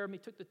parents took care of me,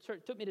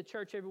 took me to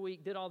church every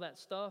week, did all that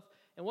stuff.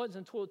 And it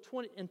wasn't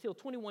until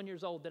 21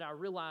 years old that I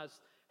realized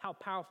how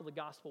powerful the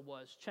gospel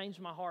was. Changed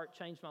my heart,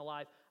 changed my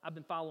life. I've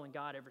been following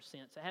God ever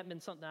since. It hasn't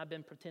been something I've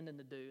been pretending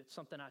to do. It's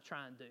something I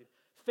try and do.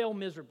 Fail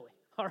miserably.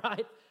 all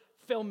right?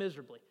 Fail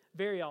miserably,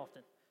 very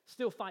often.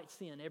 Still fight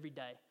sin every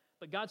day.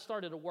 But God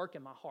started a work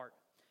in my heart.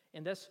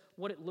 And that's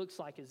what it looks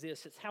like is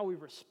this. It's how we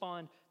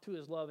respond to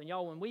His love. And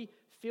y'all, when we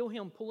feel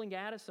Him pulling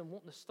at us and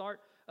wanting to start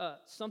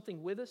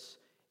something with us,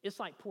 it's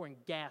like pouring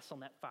gas on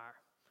that fire.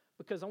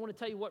 Because I want to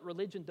tell you what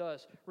religion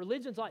does.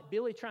 Religion's like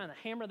Billy trying to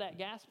hammer that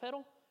gas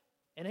pedal,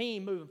 and he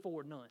ain't moving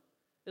forward none.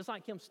 It's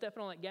like him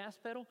stepping on that gas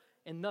pedal,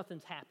 and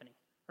nothing's happening,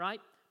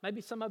 right?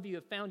 Maybe some of you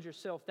have found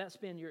yourself, that's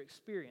been your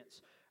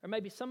experience. Or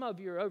maybe some of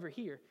you are over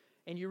here,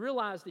 and you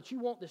realize that you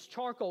want this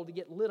charcoal to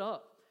get lit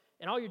up,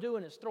 and all you're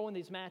doing is throwing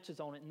these matches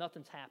on it, and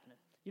nothing's happening.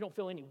 You don't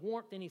feel any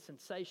warmth, any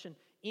sensation,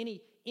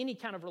 any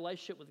kind of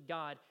relationship with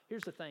God.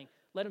 Here's the thing.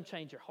 Let Him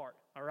change your heart,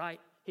 all right?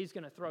 He's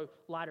going to throw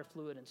lighter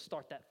fluid and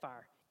start that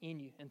fire in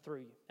you and through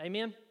you.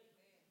 Amen?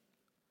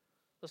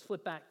 Let's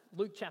flip back.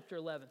 Luke chapter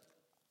 11.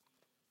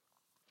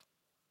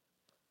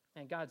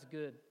 Man, God's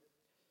good.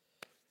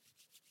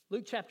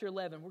 Luke chapter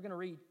 11, we're going to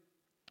read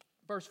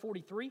verse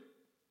 43.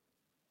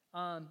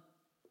 And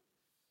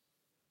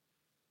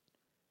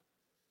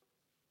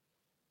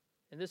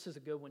this is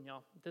a good one,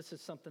 y'all. This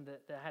is something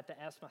that I have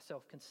to ask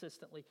myself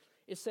consistently.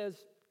 It says,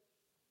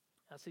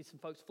 I see some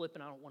folks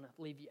flipping. I don't want to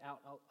leave you out.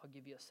 I'll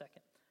give you a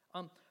second.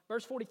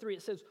 Verse 43,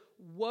 it says,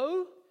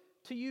 "Woe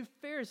to you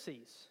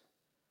Pharisees,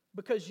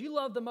 because you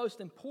love the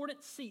most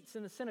important seats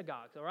in the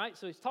synagogues," all right?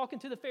 So he's talking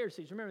to the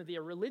Pharisees. Remember, the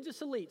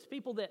religious elites,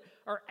 people that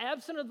are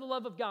absent of the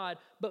love of God,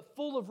 but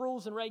full of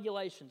rules and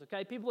regulations,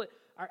 okay? People that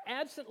are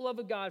absent of the love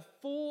of God,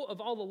 full of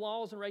all the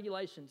laws and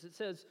regulations. It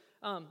says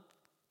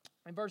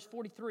in verse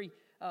 43,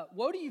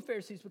 "Woe to you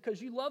Pharisees,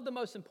 because you love the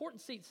most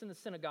important seats in the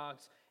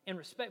synagogues and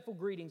respectful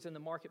greetings in the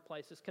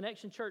marketplaces."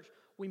 Connection Church,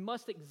 we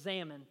must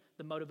examine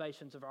the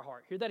motivations of our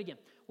heart. Hear that again.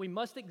 We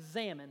must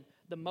examine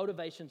the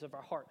motivations of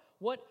our heart.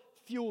 What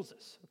fuels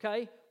us,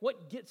 okay?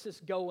 What gets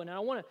us going? And I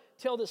want to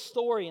tell this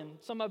story,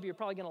 and some of you are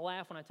probably going to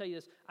laugh when I tell you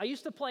this. I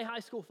used to play high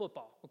school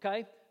football,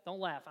 okay? Don't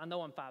laugh. I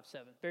know I'm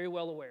 5'7", very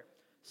well aware.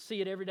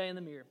 See it every day in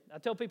the mirror. I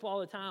tell people all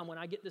the time, when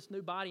I get this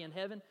new body in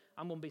heaven,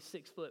 I'm going to be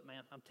 6 foot,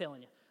 man. I'm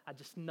telling you. I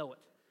just know it.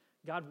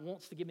 God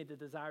wants to give me the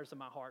desires of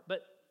my heart.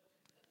 But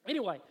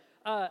anyway,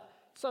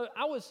 so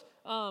I was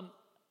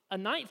a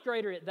ninth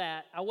grader at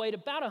that. I weighed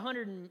about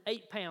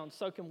 108 pounds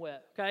soaking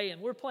wet, okay?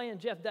 And we're playing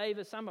Jeff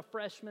Davis. I'm a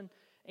freshman,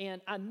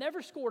 and I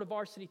never scored a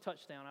varsity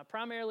touchdown. I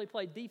primarily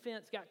played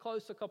defense, got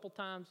close a couple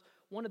times.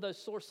 One of those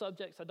sore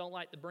subjects I don't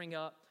like to bring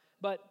up.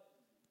 But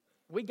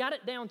we got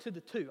it down to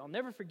the 2. I'll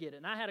never forget it.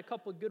 And I had a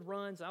couple of good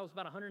runs. I was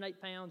about 108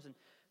 pounds, and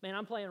man,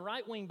 I'm playing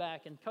right wing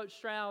back, and Coach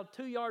Stroud,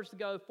 2 yards to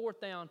go, 4th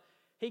down.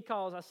 He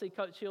calls, I see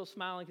Coach Hill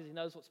smiling because he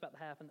knows what's about to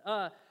happen.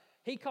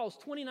 He calls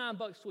 29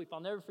 buck sweep.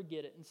 I'll never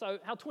forget it. And so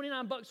how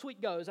 29 buck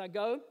sweep goes, I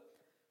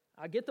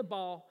get the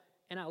ball,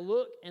 and I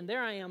look, and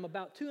there I am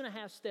about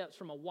 2.5 steps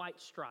from a white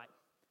stripe.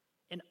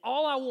 And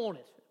all I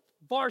wanted,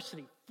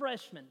 varsity,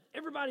 freshman,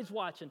 everybody's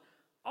watching,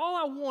 all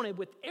I wanted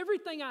with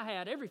everything I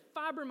had, every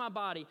fiber in my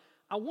body,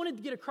 I wanted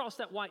to get across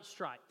that white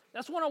stripe.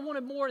 That's what I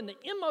wanted more than the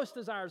inmost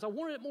desires. I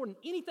wanted it more than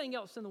anything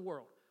else in the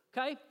world,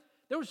 okay?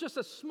 There was just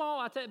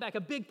I take it back,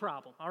 a big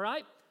problem, all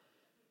right?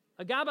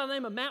 A guy by the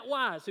name of Matt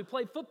Wise, who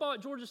played football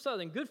at Georgia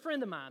Southern, good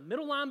friend of mine,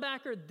 middle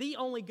linebacker, the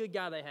only good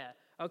guy they had,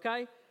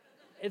 okay?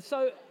 And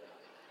so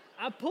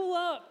I pull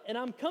up, and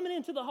I'm coming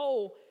into the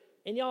hole,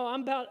 and y'all,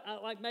 I'm about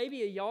like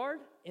maybe a yard,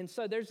 and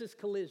so there's this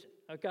collision,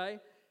 okay?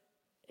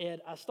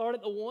 And I start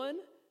at the 1,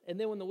 and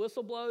then when the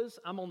whistle blows,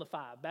 I'm on the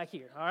 5 back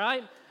here, all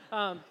right?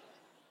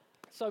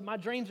 So my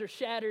dreams are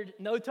shattered,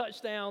 no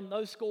touchdown,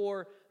 no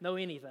score, no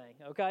anything,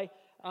 okay?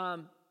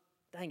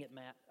 Dang it,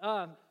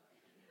 Matt.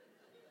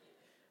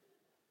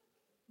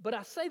 But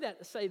I say that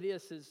to say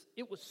this is,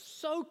 it was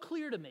so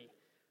clear to me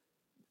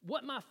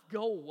what my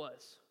goal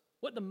was,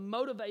 what the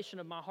motivation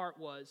of my heart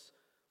was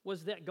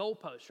that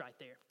goalpost right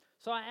there.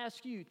 So I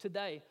ask you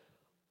today,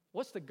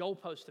 what's the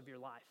goalpost of your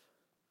life?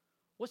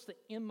 What's the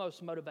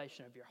inmost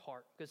motivation of your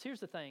heart? Because here's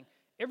the thing,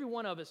 every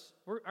one of us,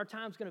 our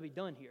time's going to be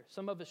done here.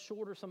 Some of us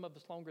shorter, some of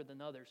us longer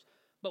than others.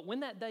 But when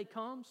that day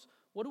comes,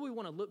 what do we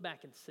want to look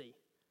back and see,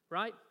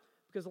 right?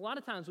 Because a lot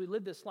of times we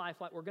live this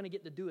life like we're going to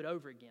get to do it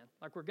over again,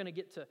 like we're going to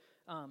get to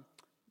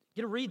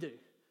get a redo,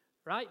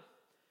 right?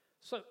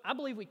 So I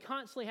believe we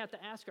constantly have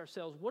to ask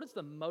ourselves, what is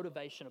the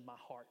motivation of my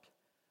heart?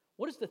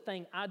 What is the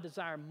thing I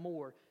desire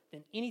more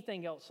than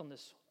anything else on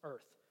this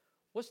earth?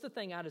 What's the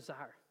thing I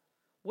desire?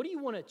 What do you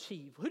want to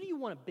achieve? Who do you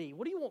want to be?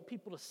 What do you want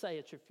people to say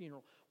at your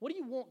funeral? What do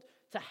you want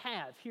to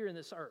have here in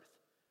this earth,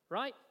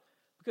 right?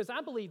 Because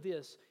I believe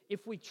this,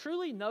 if we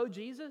truly know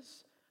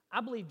Jesus,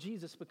 I believe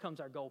Jesus becomes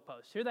our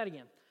goalpost. Hear that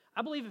again.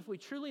 I believe if we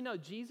truly know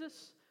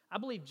Jesus, I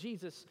believe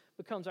Jesus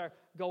becomes our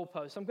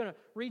goalpost. I'm going to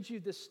read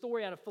you this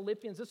story out of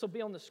Philippians. This will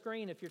be on the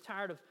screen if you're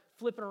tired of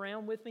flipping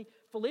around with me.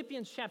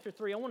 Philippians chapter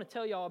 3, I want to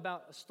tell y'all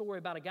about a story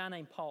about a guy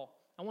named Paul.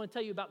 I want to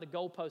tell you about the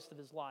goalpost of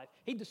his life.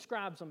 He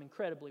describes them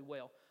incredibly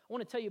well. I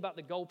want to tell you about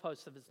the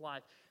goalpost of his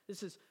life.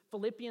 This is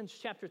Philippians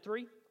chapter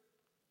 3,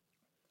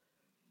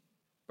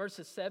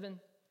 verses 7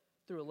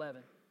 through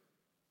 11.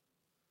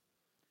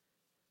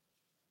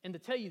 And to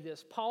tell you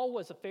this, Paul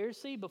was a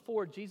Pharisee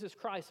before Jesus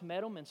Christ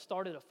met him and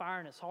started a fire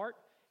in his heart.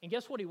 And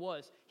guess what he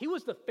was? He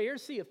was the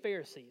Pharisee of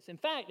Pharisees. In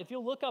fact, if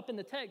you'll look up in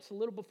the text a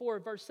little before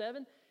verse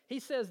 7, he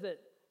says that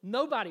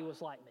nobody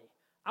was like me.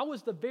 I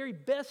was the very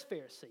best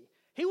Pharisee.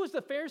 He was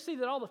the Pharisee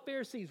that all the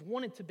Pharisees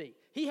wanted to be.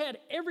 He had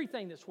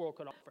everything this world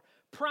could offer.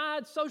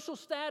 Pride, social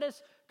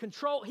status,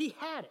 control, he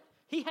had it.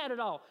 He had it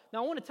all.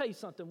 Now, I want to tell you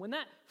something. When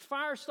that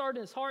fire started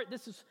in his heart,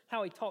 this is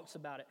how he talks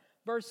about it.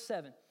 Verse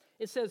 7,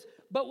 it says,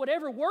 but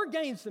whatever were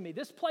gains to me,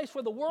 this place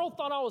where the world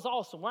thought I was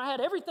awesome, where I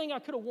had everything I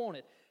could have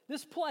wanted,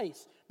 this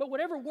place, but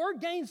whatever were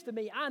gains to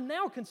me, I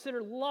now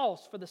consider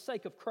loss for the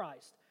sake of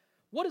Christ.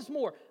 What is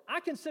more, I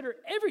consider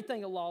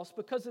everything a loss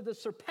because of the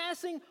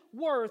surpassing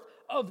worth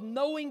of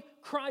knowing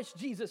Christ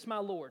Jesus my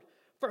Lord,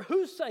 for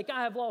whose sake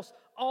I have lost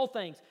all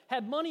things,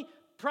 had money,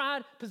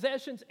 pride,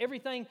 possessions,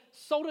 everything,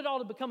 sold it all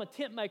to become a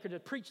tent maker to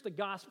preach the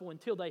gospel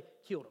until they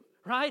killed him,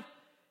 right?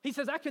 He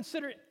says, I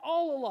consider it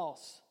all a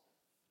loss.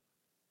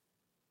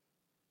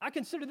 I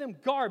consider them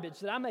garbage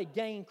that I may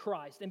gain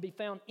Christ and be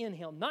found in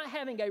him, not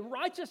having a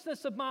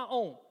righteousness of my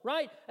own,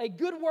 right? A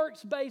good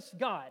works-based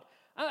God.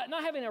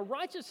 Not having a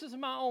righteousness of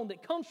my own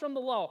that comes from the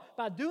law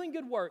by doing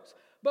good works,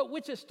 but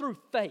which is through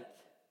faith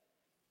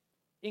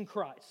in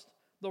Christ.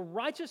 The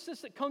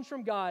righteousness that comes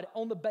from God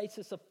on the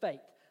basis of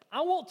faith.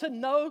 I want to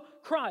know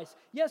Christ.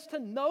 Yes, to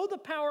know the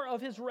power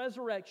of his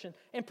resurrection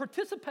and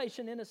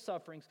participation in his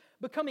sufferings,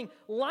 becoming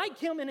like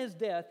him in his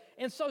death,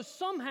 and so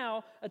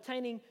somehow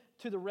attaining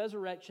to the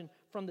resurrection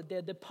from the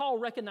dead. That Paul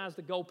recognized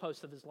the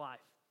goalpost of his life.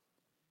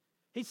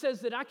 He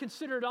says that I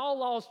consider it all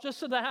loss just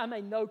so that I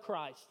may know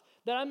Christ,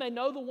 that I may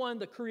know the one,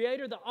 the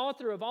creator, the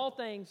author of all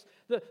things,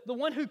 the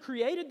one who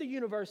created the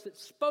universe, that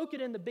spoke it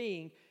into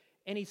being.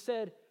 And he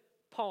said,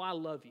 Paul, I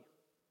love you.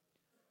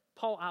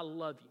 Paul, I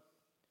love you.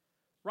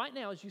 Right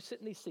now, as you sit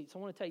in these seats, I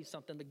want to tell you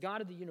something. The God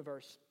of the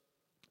universe,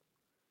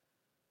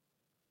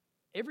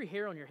 every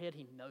hair on your head,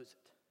 he knows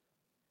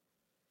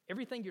it.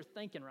 Everything you're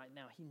thinking right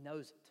now, he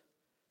knows it.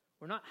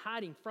 We're not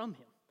hiding from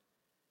him.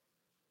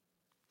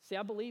 See,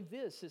 I believe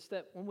this is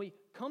that when we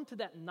come to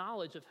that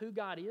knowledge of who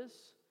God is,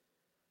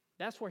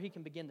 that's where he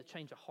can begin to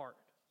change a heart.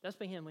 That's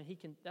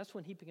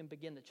when he can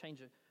begin to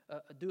change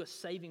do a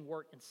saving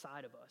work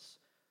inside of us.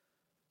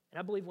 And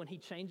I believe when he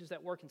changes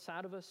that work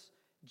inside of us,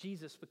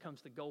 Jesus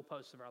becomes the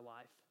goalpost of our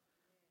life.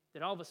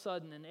 That all of a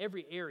sudden, in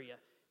every area,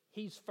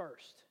 he's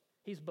first.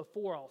 He's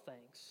before all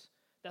things.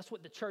 That's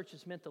what the church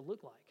is meant to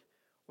look like.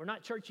 We're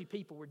not churchy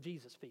people, we're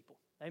Jesus people.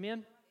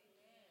 Amen?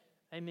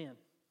 Amen.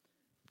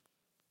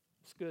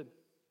 It's good.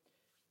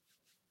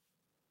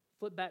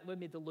 Flip back with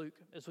me to Luke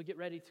as we get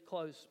ready to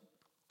close.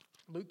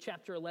 Luke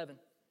chapter 11.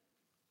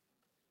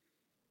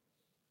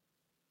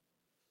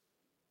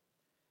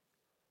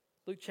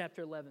 Luke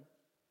chapter 11.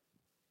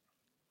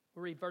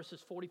 We'll read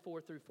verses 44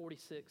 through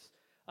 46.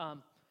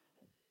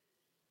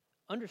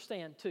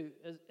 Understand, too,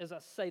 as I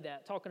say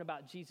that, talking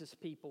about Jesus'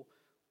 people,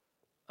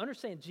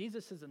 understand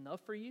Jesus is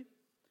enough for you.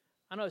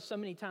 I know so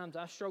many times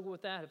I struggle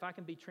with that. If I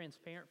can be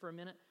transparent for a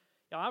minute.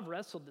 I've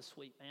wrestled this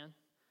week, man.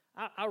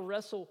 I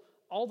wrestle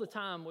all the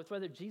time with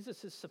whether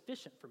Jesus is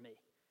sufficient for me,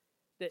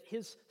 that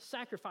his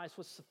sacrifice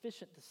was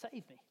sufficient to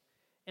save me.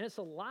 And it's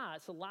a lie.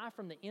 It's a lie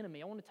from the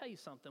enemy. I want to tell you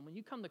something. When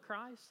you come to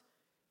Christ,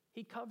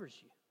 he covers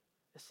you.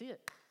 That's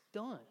it.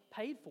 Done.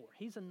 Paid for.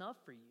 He's enough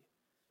for you.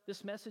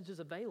 This message is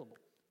available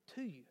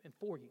to you and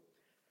for you.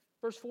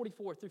 Verse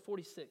 44 through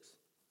 46.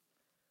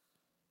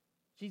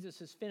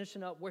 Jesus is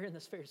finishing up wearing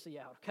this Pharisee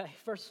out, okay?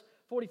 Verse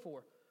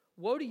 44.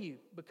 Woe to you,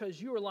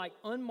 because you are like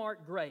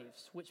unmarked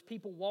graves, which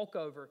people walk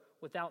over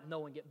without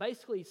knowing it.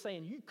 Basically, he's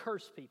saying you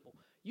curse people.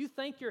 You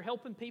think you're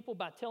helping people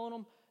by telling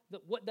them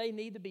that what they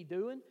need to be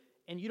doing,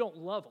 and you don't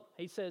love them.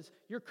 He says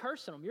you're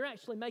cursing them. You're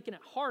actually making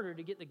it harder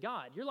to get to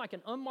God. You're like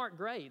an unmarked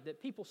grave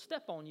that people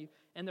step on you,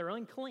 and they're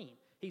unclean.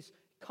 He's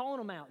calling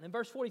them out. And in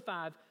verse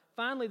 45,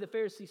 finally the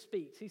Pharisee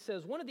speaks. He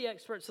says, one of the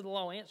experts of the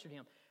law answered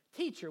him,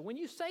 Teacher, when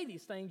you say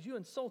these things, you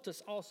insult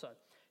us also.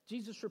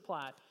 Jesus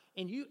replied,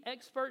 and you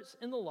experts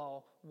in the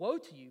law, woe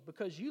to you,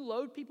 because you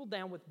load people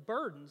down with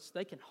burdens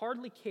they can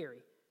hardly carry.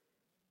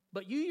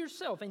 But you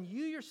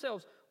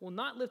yourselves will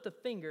not lift a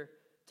finger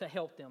to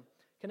help them.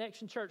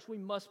 Connection Church, we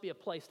must be a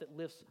place that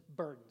lifts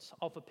burdens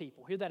off of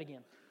people. Hear that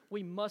again.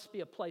 We must be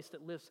a place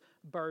that lifts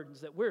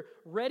burdens, that we're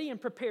ready and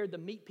prepared to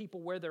meet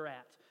people where they're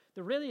at.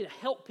 They're ready to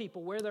help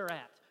people where they're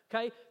at.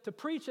 Okay, to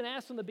preach and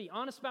ask them to be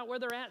honest about where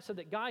they're at so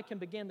that God can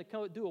begin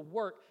to do a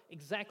work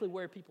exactly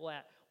where people are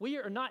at. We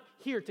are not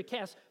here to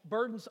cast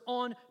burdens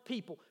on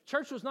people.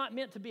 Church was not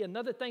meant to be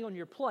another thing on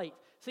your plate.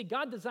 See,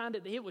 God designed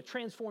it that it would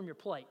transform your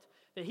plate,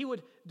 that he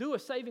would do a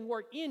saving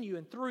work in you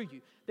and through you,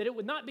 that it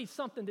would not be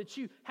something that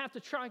you have to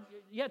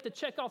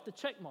check off the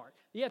check mark.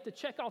 You have to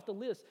check off the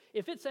list.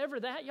 If it's ever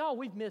that, y'all,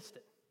 we've missed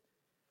it.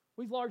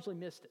 We've largely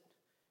missed it.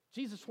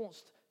 Jesus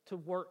wants to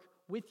work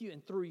with you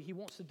and through you. He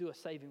wants to do a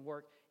saving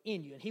work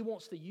in you, and he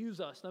wants to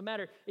use us. No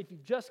matter if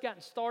you've just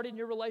gotten started in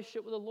your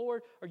relationship with the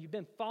Lord or you've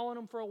been following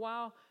him for a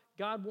while,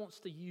 God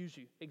wants to use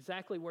you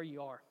exactly where you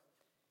are,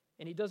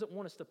 and he doesn't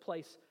want us to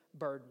place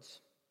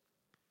burdens.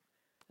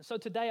 And so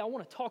today I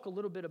want to talk a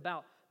little bit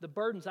about the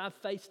burdens I've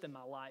faced in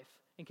my life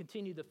and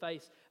continue to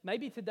face.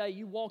 Maybe today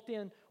you walked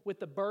in with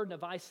the burden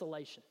of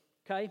isolation,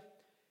 okay?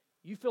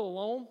 You feel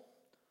alone,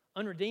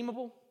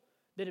 unredeemable,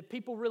 that if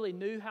people really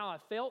knew how I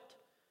felt,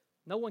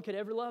 no one could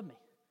ever love me.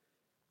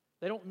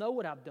 They don't know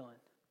what I've done.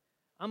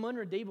 I'm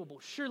unredeemable.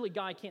 Surely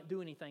God can't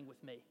do anything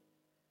with me,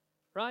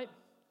 right?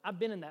 I've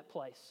been in that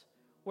place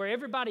where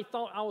everybody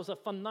thought I was a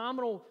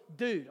phenomenal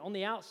dude on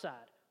the outside,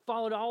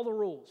 followed all the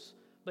rules,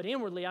 but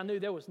inwardly I knew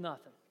there was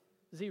nothing,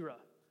 zero.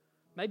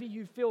 Maybe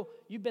you feel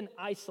you've been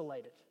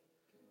isolated.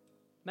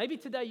 Maybe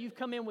today you've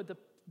come in with the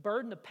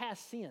burden of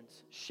past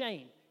sins,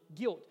 shame,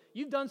 guilt.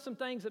 You've done some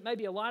things that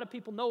maybe a lot of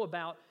people know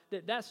about,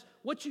 that's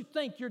what you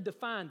think you're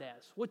defined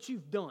as, what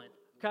you've done,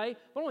 okay?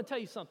 But I want to tell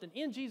you something.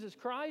 In Jesus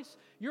Christ,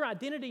 your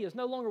identity is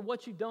no longer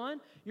what you've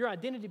done. Your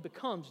identity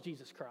becomes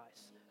Jesus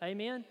Christ,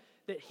 amen?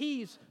 That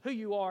He's who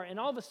you are, and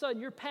all of a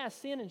sudden your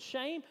past sin and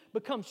shame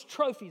becomes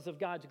trophies of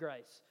God's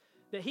grace.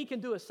 That He can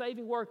do a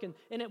saving work, and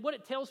what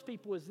it tells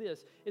people is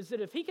this, is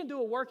that if He can do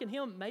a work in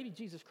him, maybe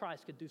Jesus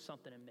Christ could do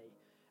something in me.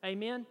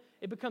 Amen?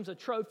 It becomes a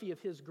trophy of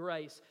His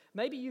grace.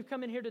 Maybe you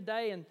come in here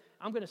today and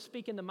I'm going to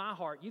speak into my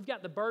heart. You've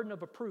got the burden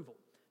of approval.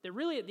 That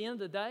really at the end of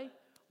the day,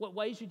 what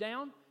weighs you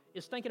down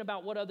is thinking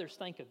about what others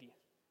think of you.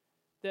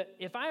 That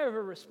if I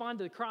ever respond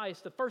to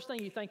Christ, the first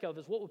thing you think of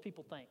is what would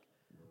people think?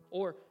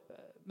 Or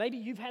maybe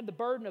you've had the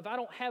burden of I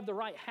don't have the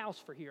right house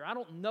for here. I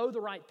don't know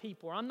the right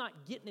people. Or I'm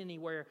not getting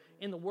anywhere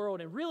in the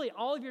world. And really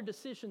all of your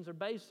decisions are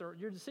based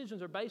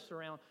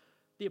around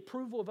the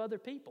approval of other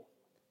people.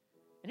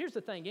 And here's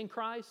the thing. In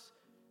Christ,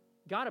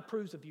 God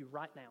approves of you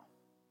right now,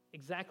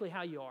 exactly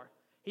how you are.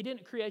 He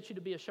didn't create you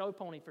to be a show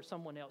pony for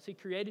someone else. He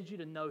created you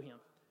to know Him,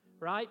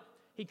 right?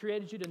 He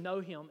created you to know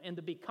Him and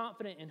to be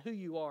confident in who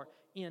you are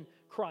in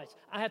Christ.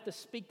 I have to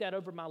speak that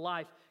over my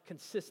life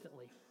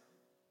consistently.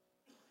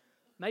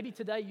 Maybe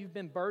today you've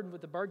been burdened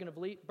with the burden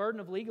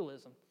of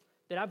legalism,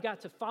 that I've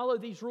got to follow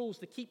these rules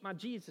to keep my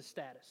Jesus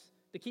status,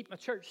 to keep my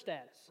church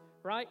status,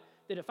 right?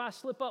 That if I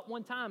slip up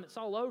one time, it's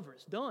all over.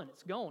 It's done.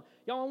 It's gone.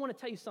 Y'all, I want to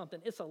tell you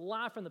something. It's a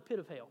lie from the pit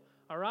of hell.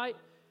 All right?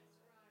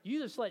 You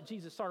just let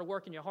Jesus start to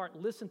work in your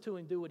heart. Listen to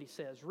Him, do what He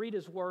says. Read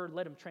His Word.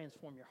 Let Him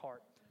transform your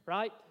heart.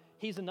 Right?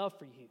 He's enough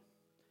for you.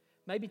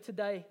 Maybe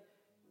today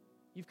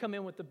you've come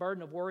in with the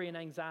burden of worry and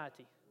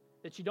anxiety,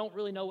 that you don't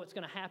really know what's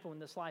going to happen when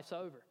this life's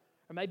over.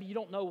 Or maybe you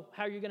don't know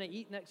how you're going to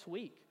eat next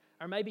week.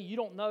 Or maybe you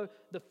don't know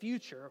the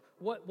future.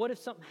 What if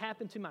something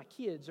happened to my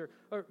kids? Or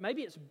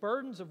maybe it's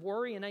burdens of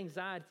worry and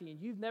anxiety,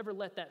 and you've never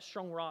let that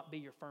strong rock be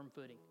your firm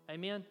footing.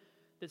 Amen?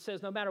 That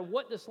says no matter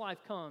what this life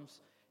comes,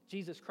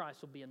 Jesus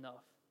Christ will be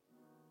enough.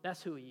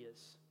 That's who He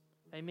is.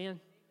 Amen?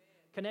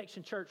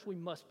 Connection Church, we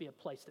must be a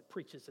place that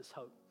preaches this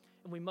hope.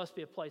 And we must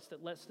be a place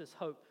that lets this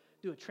hope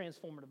do a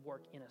transformative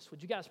work in us.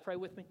 Would you guys pray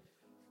with me?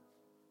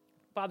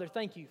 Father,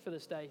 thank You for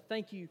this day.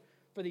 Thank You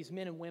for these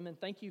men and women.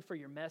 Thank You for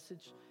Your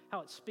message,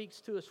 how it speaks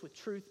to us with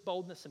truth,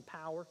 boldness, and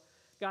power.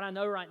 God, I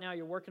know right now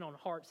You're working on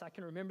hearts. I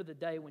can remember the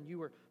day when You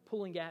were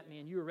pulling at me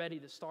and You were ready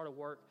to start a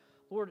work.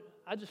 Lord,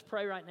 I just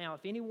pray right now,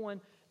 if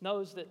anyone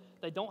knows that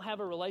they don't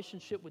have a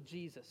relationship with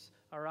Jesus,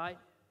 all right,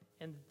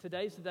 and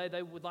today's the day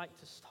they would like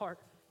to start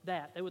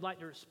that. They would like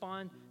to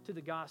respond to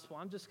the gospel.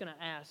 I'm just going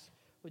to ask,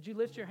 would you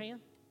lift your hand?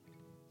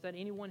 Is that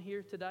anyone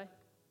here today?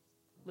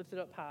 Lift it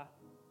up high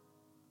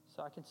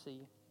so I can see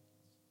you.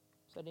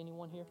 Is that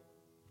anyone here?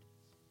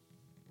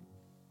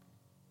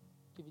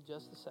 Give you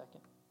just a second.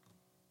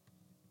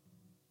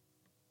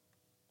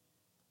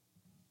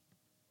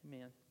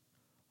 Amen.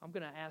 I'm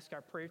going to ask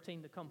our prayer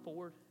team to come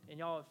forward. And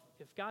y'all,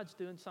 if God's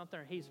doing something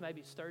or He's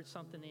maybe stirred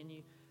something in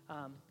you,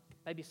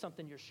 maybe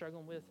something you're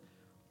struggling with,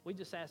 we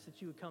just ask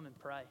that you would come and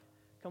pray.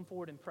 Come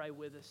forward and pray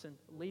with us and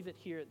leave it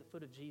here at the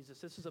foot of Jesus.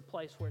 This is a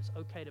place where it's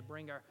okay to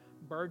bring our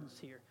burdens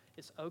here.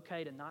 It's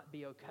okay to not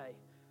be okay.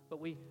 But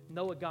we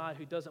know a God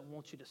who doesn't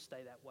want you to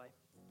stay that way.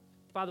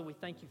 Father, we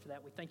thank You for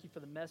that. We thank You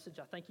for the message.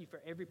 I thank You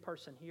for every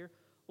person here.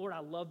 Lord, I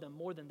love them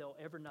more than they'll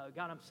ever know.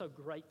 God, I'm so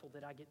grateful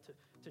that I get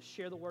to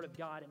share the Word of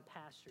God and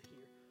pastor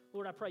here.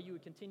 Lord, I pray You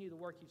would continue the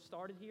work You've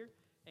started here.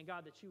 And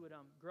God, that You would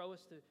grow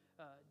us to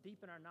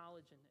deepen our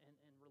knowledge and